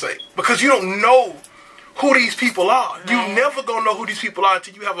grandma would say. Because you don't know who these people are. You never gonna know who these people are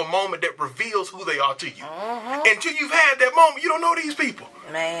until you have a moment that reveals who they are to you. Until you've had that moment, you don't know these people.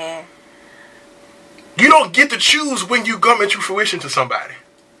 Man. You don't get to choose when you come into fruition to somebody.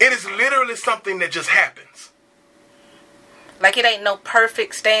 It is literally something that just happens. Like, it ain't no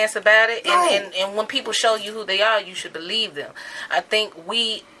perfect stance about it. No. And when people show you who they are, you should believe them. I think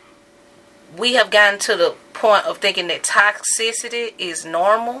we have gotten to the point of thinking that toxicity is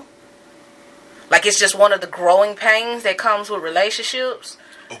normal. Like, it's just one of the growing pains that comes with relationships.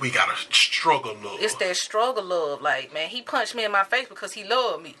 But we gotta struggle love. It's that struggle love. Like, man, he punched me in my face because he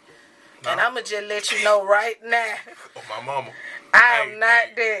loved me. And I'm going to just let you know right now. Oh, my mama. I am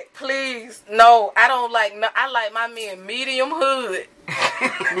not that. Please. No, I don't like, no, I like my men medium hood.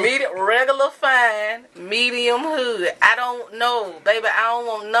 Regular fine, medium hood. I don't know, baby. I don't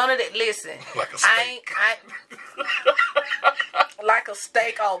want none of that. Listen. Like a steak. Like a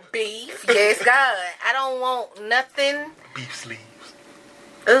steak or beef. Yes, God. I don't want nothing. Beef sleeves.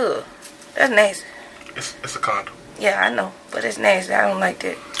 Ugh. That's nasty. It's a condom. Yeah, I know. But it's nasty. I don't like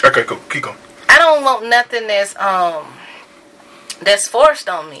that. Okay, cool. Keep going. I don't want nothing that's forced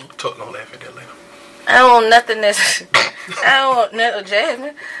on me. Tuck, don't laugh at that later. I don't want nothing that's... I don't want nothing...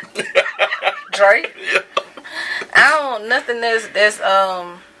 Jasmine. Drake. Yeah. I don't want nothing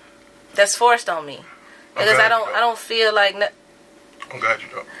that's forced on me. Because I don't feel like... I'm glad you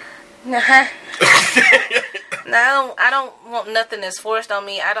don't. Nah. No, I don't want nothing that's forced on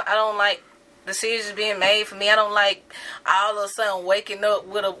me. I don't like decisions being made for me. I don't like all of a sudden waking up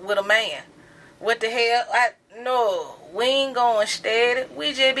with a man. What the hell? No, we ain't going steady.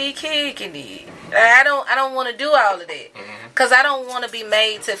 We just be kicking it. I don't want to do all of that. Because I don't want to be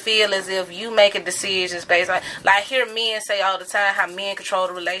made to feel as if you making decisions based on... Like, I hear men say all the time how men control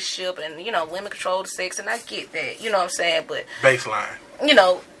the relationship and, you know, women control the sex. And I get that. You know what I'm saying? But... Baseline. You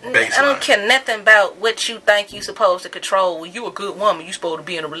know, Baseline. I don't care nothing about what you think you supposed to control. When you a good woman, you supposed to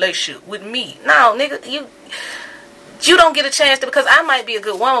be in a relationship with me. No, nigga, you don't get a chance to... Because I might be a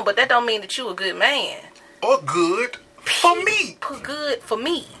good woman, but that don't mean that you a good man. Or good. For me. Good for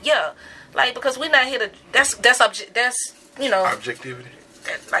me. Yeah. Like, because we're not here to. That's you know. Objectivity.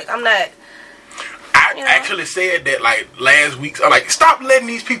 Like, I'm not. I actually said that like last week. I'm like, stop letting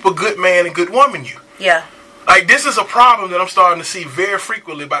these people good man and good woman you. Yeah. Like, this is a problem that I'm starting to see very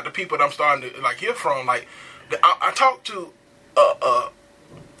frequently about the people that I'm starting to like hear from. Like, I talk to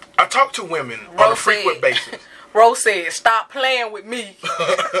women on a frequent basis. Rose said, "Stop playing with me."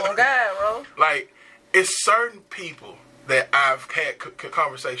 Oh God, bro. Like, it's certain people that I've had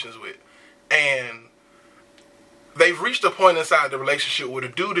conversations with, and they've reached a point inside the relationship where the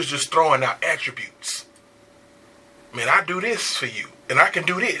dude is just throwing out attributes. Man, I do this for you, and I can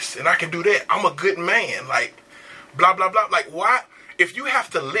do this, and I can do that. I'm a good man, like, blah, blah, blah. Like, why? If you have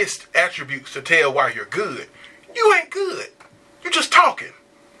to list attributes to tell why you're good, you ain't good. You're just talking.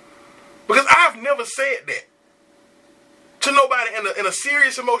 Because I've never said that to nobody in a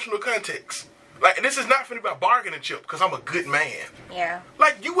serious emotional context. Like, this is not finna be a bargaining chip because I'm a good man. Yeah.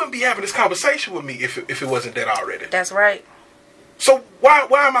 Like, you wouldn't be having this conversation with me if it wasn't that already. That's right. So why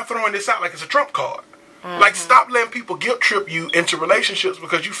am I throwing this out like it's a trump card? Like, stop letting people guilt trip you into relationships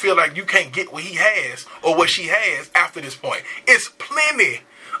because you feel like you can't get what he has or what she has after this point. It's plenty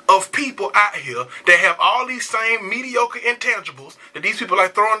of people out here that have all these same mediocre intangibles that these people are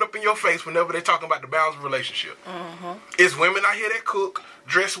throwing up in your face whenever they're talking about the balance of relationship. It's women out here that cook,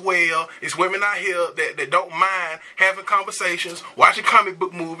 dress well. It's women out here that don't mind having conversations, watching comic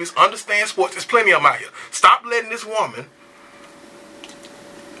book movies, understand sports. There's plenty of them out here. Stop letting this woman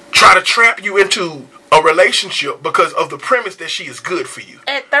try to trap you into a relationship because of the premise that she is good for you.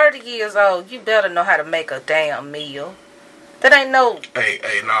 At 30 years old, you better know how to make a damn meal. That ain't no... Hey,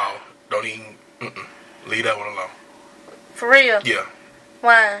 no. Don't even... Leave that one alone. For real? Yeah.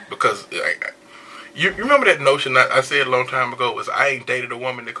 Why? Because... You remember that notion that I said a long time ago was I ain't dated a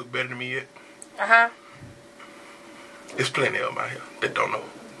woman that cook better than me yet? Uh-huh. There's plenty of them out here that don't know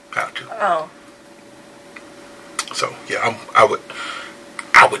how to. Oh. So, yeah, I would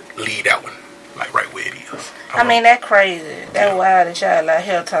leave that one like right where it is. I mean, that crazy. That wild and child like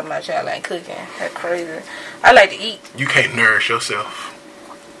hell talking about y'all ain't cooking. That crazy. I like to eat. You can't nourish yourself.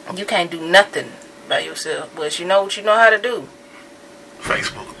 You can't do nothing by yourself. But you know what you know how to do.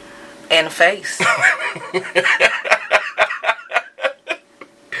 Facebook. And the face.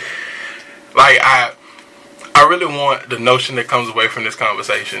 Like, I really want the notion that comes away from this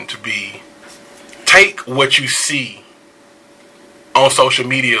conversation to be, take what you see on social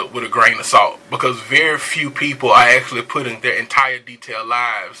media with a grain of salt, because very few people are actually putting their entire detailed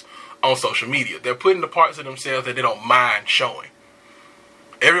lives on social media. They're putting the parts of themselves that they don't mind showing.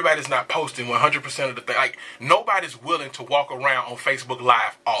 Everybody's not posting 100% of the thing. Like, nobody's willing to walk around on Facebook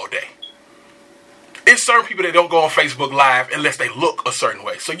Live all day. It's certain people that don't go on Facebook Live unless they look a certain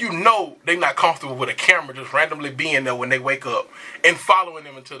way. So you know they're not comfortable with a camera just randomly being there when they wake up and following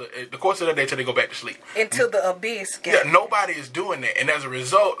them until the course of the day till they go back to sleep. Into the abyss. Yeah, nobody is doing that. And as a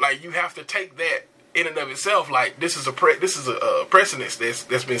result, like, you have to take that in and of itself. Like, this is a precedence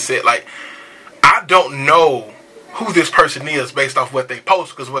that's been set. Like, I don't know who this person is based off what they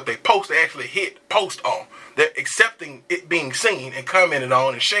post, because what they post, they actually hit post on. They're accepting it being seen and commented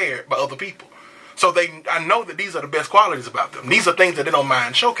on and shared by other people. So I know that these are the best qualities about them. These are things that they don't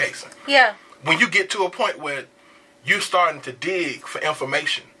mind showcasing. Yeah. When you get to a point where you're starting to dig for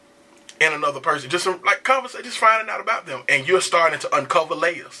information in another person, just like conversation, just finding out about them, and you're starting to uncover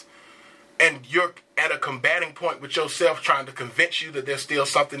layers, and you're at a combating point with yourself, trying to convince you that there's still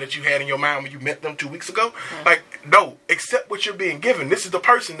something that you had in your mind when you met them 2 weeks ago. Like, no, accept what you're being given. This is the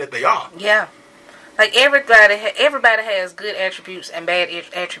person that they are. Yeah. Like, everybody has good attributes and bad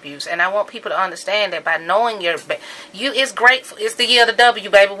attributes, and I want people to understand that by knowing it's great. It's the year of the W,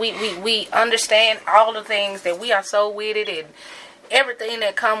 baby. We understand all the things that we are so with it, and everything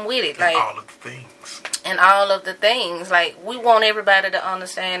that come with it, like all of the things. And all of the things, like, we want everybody to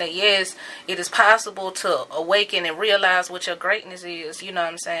understand that yes, it is possible to awaken and realize what your greatness is. You know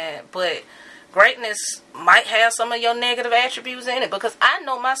what I'm saying? But greatness might have some of your negative attributes in it, because I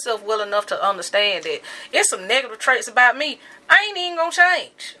know myself well enough to understand that it's some negative traits about me I ain't even gonna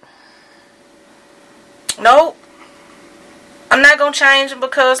change. Nope. I'm not gonna change them,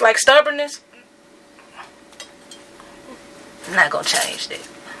 because, like, stubbornness, I'm not gonna change that.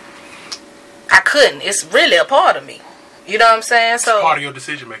 I couldn't. It's really a part of me. You know what I'm saying? So it's part of your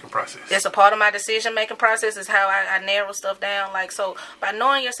decision-making process. It's a part of my decision-making process. It's how I narrow stuff down. Like, so by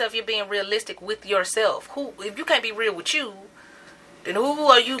knowing yourself, you're being realistic with yourself. If you can't be real with you, then who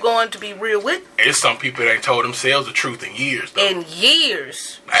are you going to be real with? It's some people that ain't told themselves the truth in years, though. In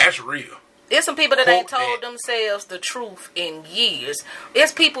years. That's real. It's some people that ain't Quote told that. themselves the truth in years.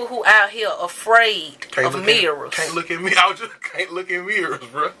 It's people who out here afraid of mirrors. Can't look at me. I just can't look in mirrors,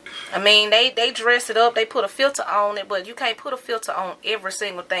 bro. I mean, they dress it up. They put a filter on it, but you can't put a filter on every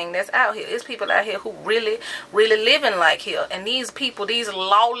single thing that's out here. It's people out here who really, really living like here. And these people, these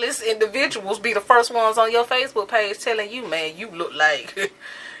lawless individuals, be the first ones on your Facebook page telling you, man, you look like,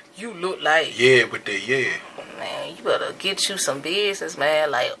 Yeah, but man, you better get you some business,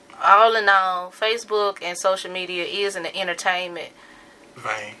 man. Like, all in all, Facebook and social media is in the entertainment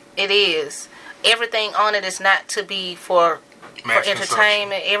vein. It is. Everything on it is not to be for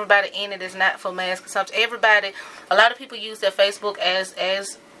entertainment. Everybody in it is not for mass consumption. A lot of people use their Facebook as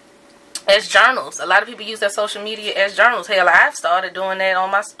journals. A lot of people use their social media as journals. Hell, I've started doing that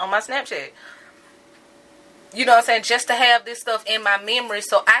on my Snapchat. You know what I'm saying? Just to have this stuff in my memory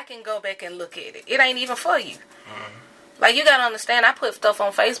so I can go back and look at it. It ain't even for you. Mm-hmm. Like, you gotta understand, I put stuff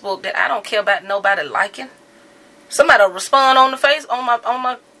on Facebook that I don't care about nobody liking. Somebody will respond on the face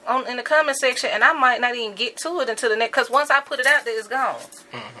in the comment section, and I might not even get to it until the next. Cause once I put it out there, it's gone.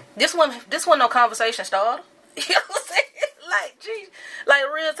 Mm-hmm. This one no conversation starter. You know what I'm saying? Like, geez, like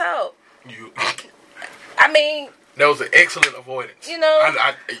real talk. I mean, that was an excellent avoidance. You know,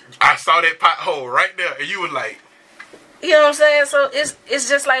 I saw that pothole right there, and you were like, you know what I'm saying? So it's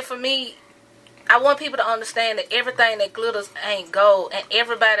just like, for me, I want people to understand that everything that glitters ain't gold, and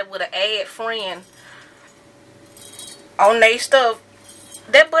everybody with an ad friend on their stuff,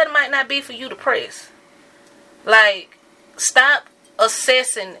 that button might not be for you to press. Like, stop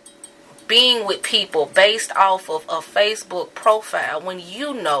assessing being with people based off of a Facebook profile when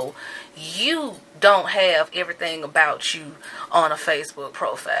you know you don't have everything about you on a Facebook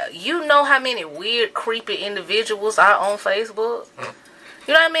profile. You know how many weird, creepy individuals are on Facebook?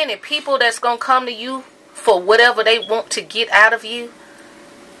 You know how many people that's going to come to you for whatever they want to get out of you?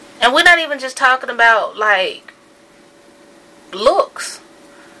 And we're not even just talking about, like, looks.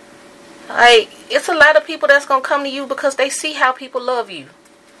 Like, it's a lot of people that's going to come to you because they see how people love you.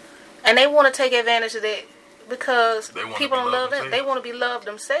 And they want to take advantage of that because people don't love them. They want to be loved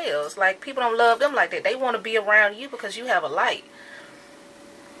themselves. Like, people don't love them like that. They want to be around you because you have a light.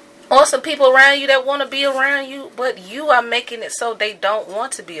 Or some people around you that want to be around you, but you are making it so they don't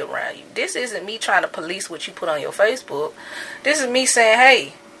want to be around you. This isn't me trying to police what you put on your Facebook. This is me saying,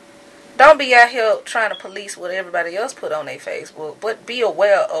 hey, don't be out here trying to police what everybody else put on their Facebook, but be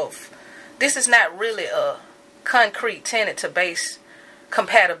aware of, this is not really a concrete tenet to base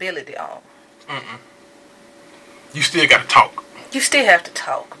compatibility on. Mm-mm. You still got to talk. You still have to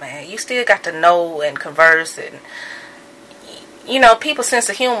talk, man. You still got to know and converse, and you know, people's sense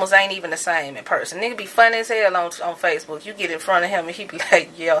of humor ain't even the same in person. Nigga be funny as hell on Facebook. You get in front of him and he be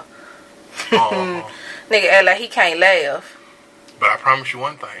like, yeah. Nigga act like he can't laugh. But I promise you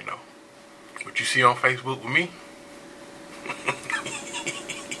one thing, though. What you see on Facebook with me,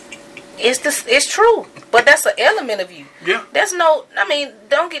 it's true. But that's an element of you. Yeah. There's no, I mean,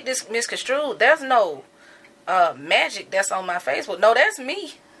 don't get this misconstrued. There's no magic that's on my Facebook. No, that's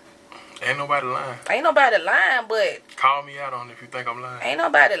me. Ain't nobody lying. Ain't nobody lying, but call me out on it if you think I'm lying. Ain't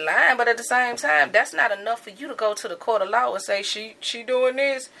nobody lying, but at the same time, that's not enough for you to go to the court of law and say she doing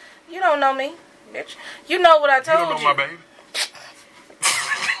this. You don't know me, bitch. You know what I told you. You don't know my baby.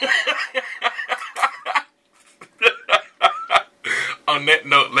 On that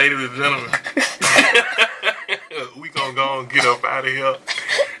note, ladies and gentlemen, we gonna go and get up out of here.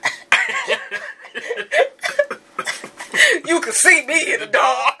 You can see me in the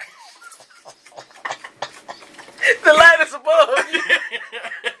dark. The light is above you.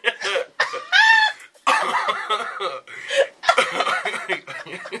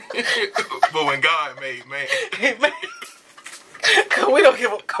 But when God made man, we don't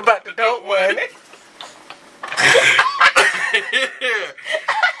give a fuck about the dope money.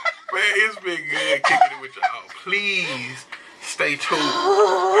 Man, it's been good kicking it with y'all. Please stay tuned.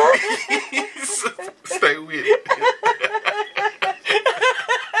 Please stay with it.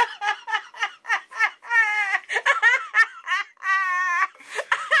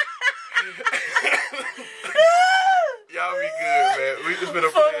 Y'all be good, man. It's been a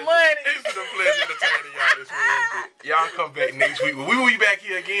pleasure. It's been a pleasure entertaining y'all this week. Y'all come back next week. We will be back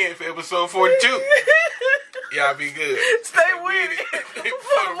here again for episode 42. Y'all be good. Stay with it.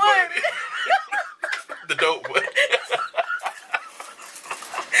 For the money. The dope one.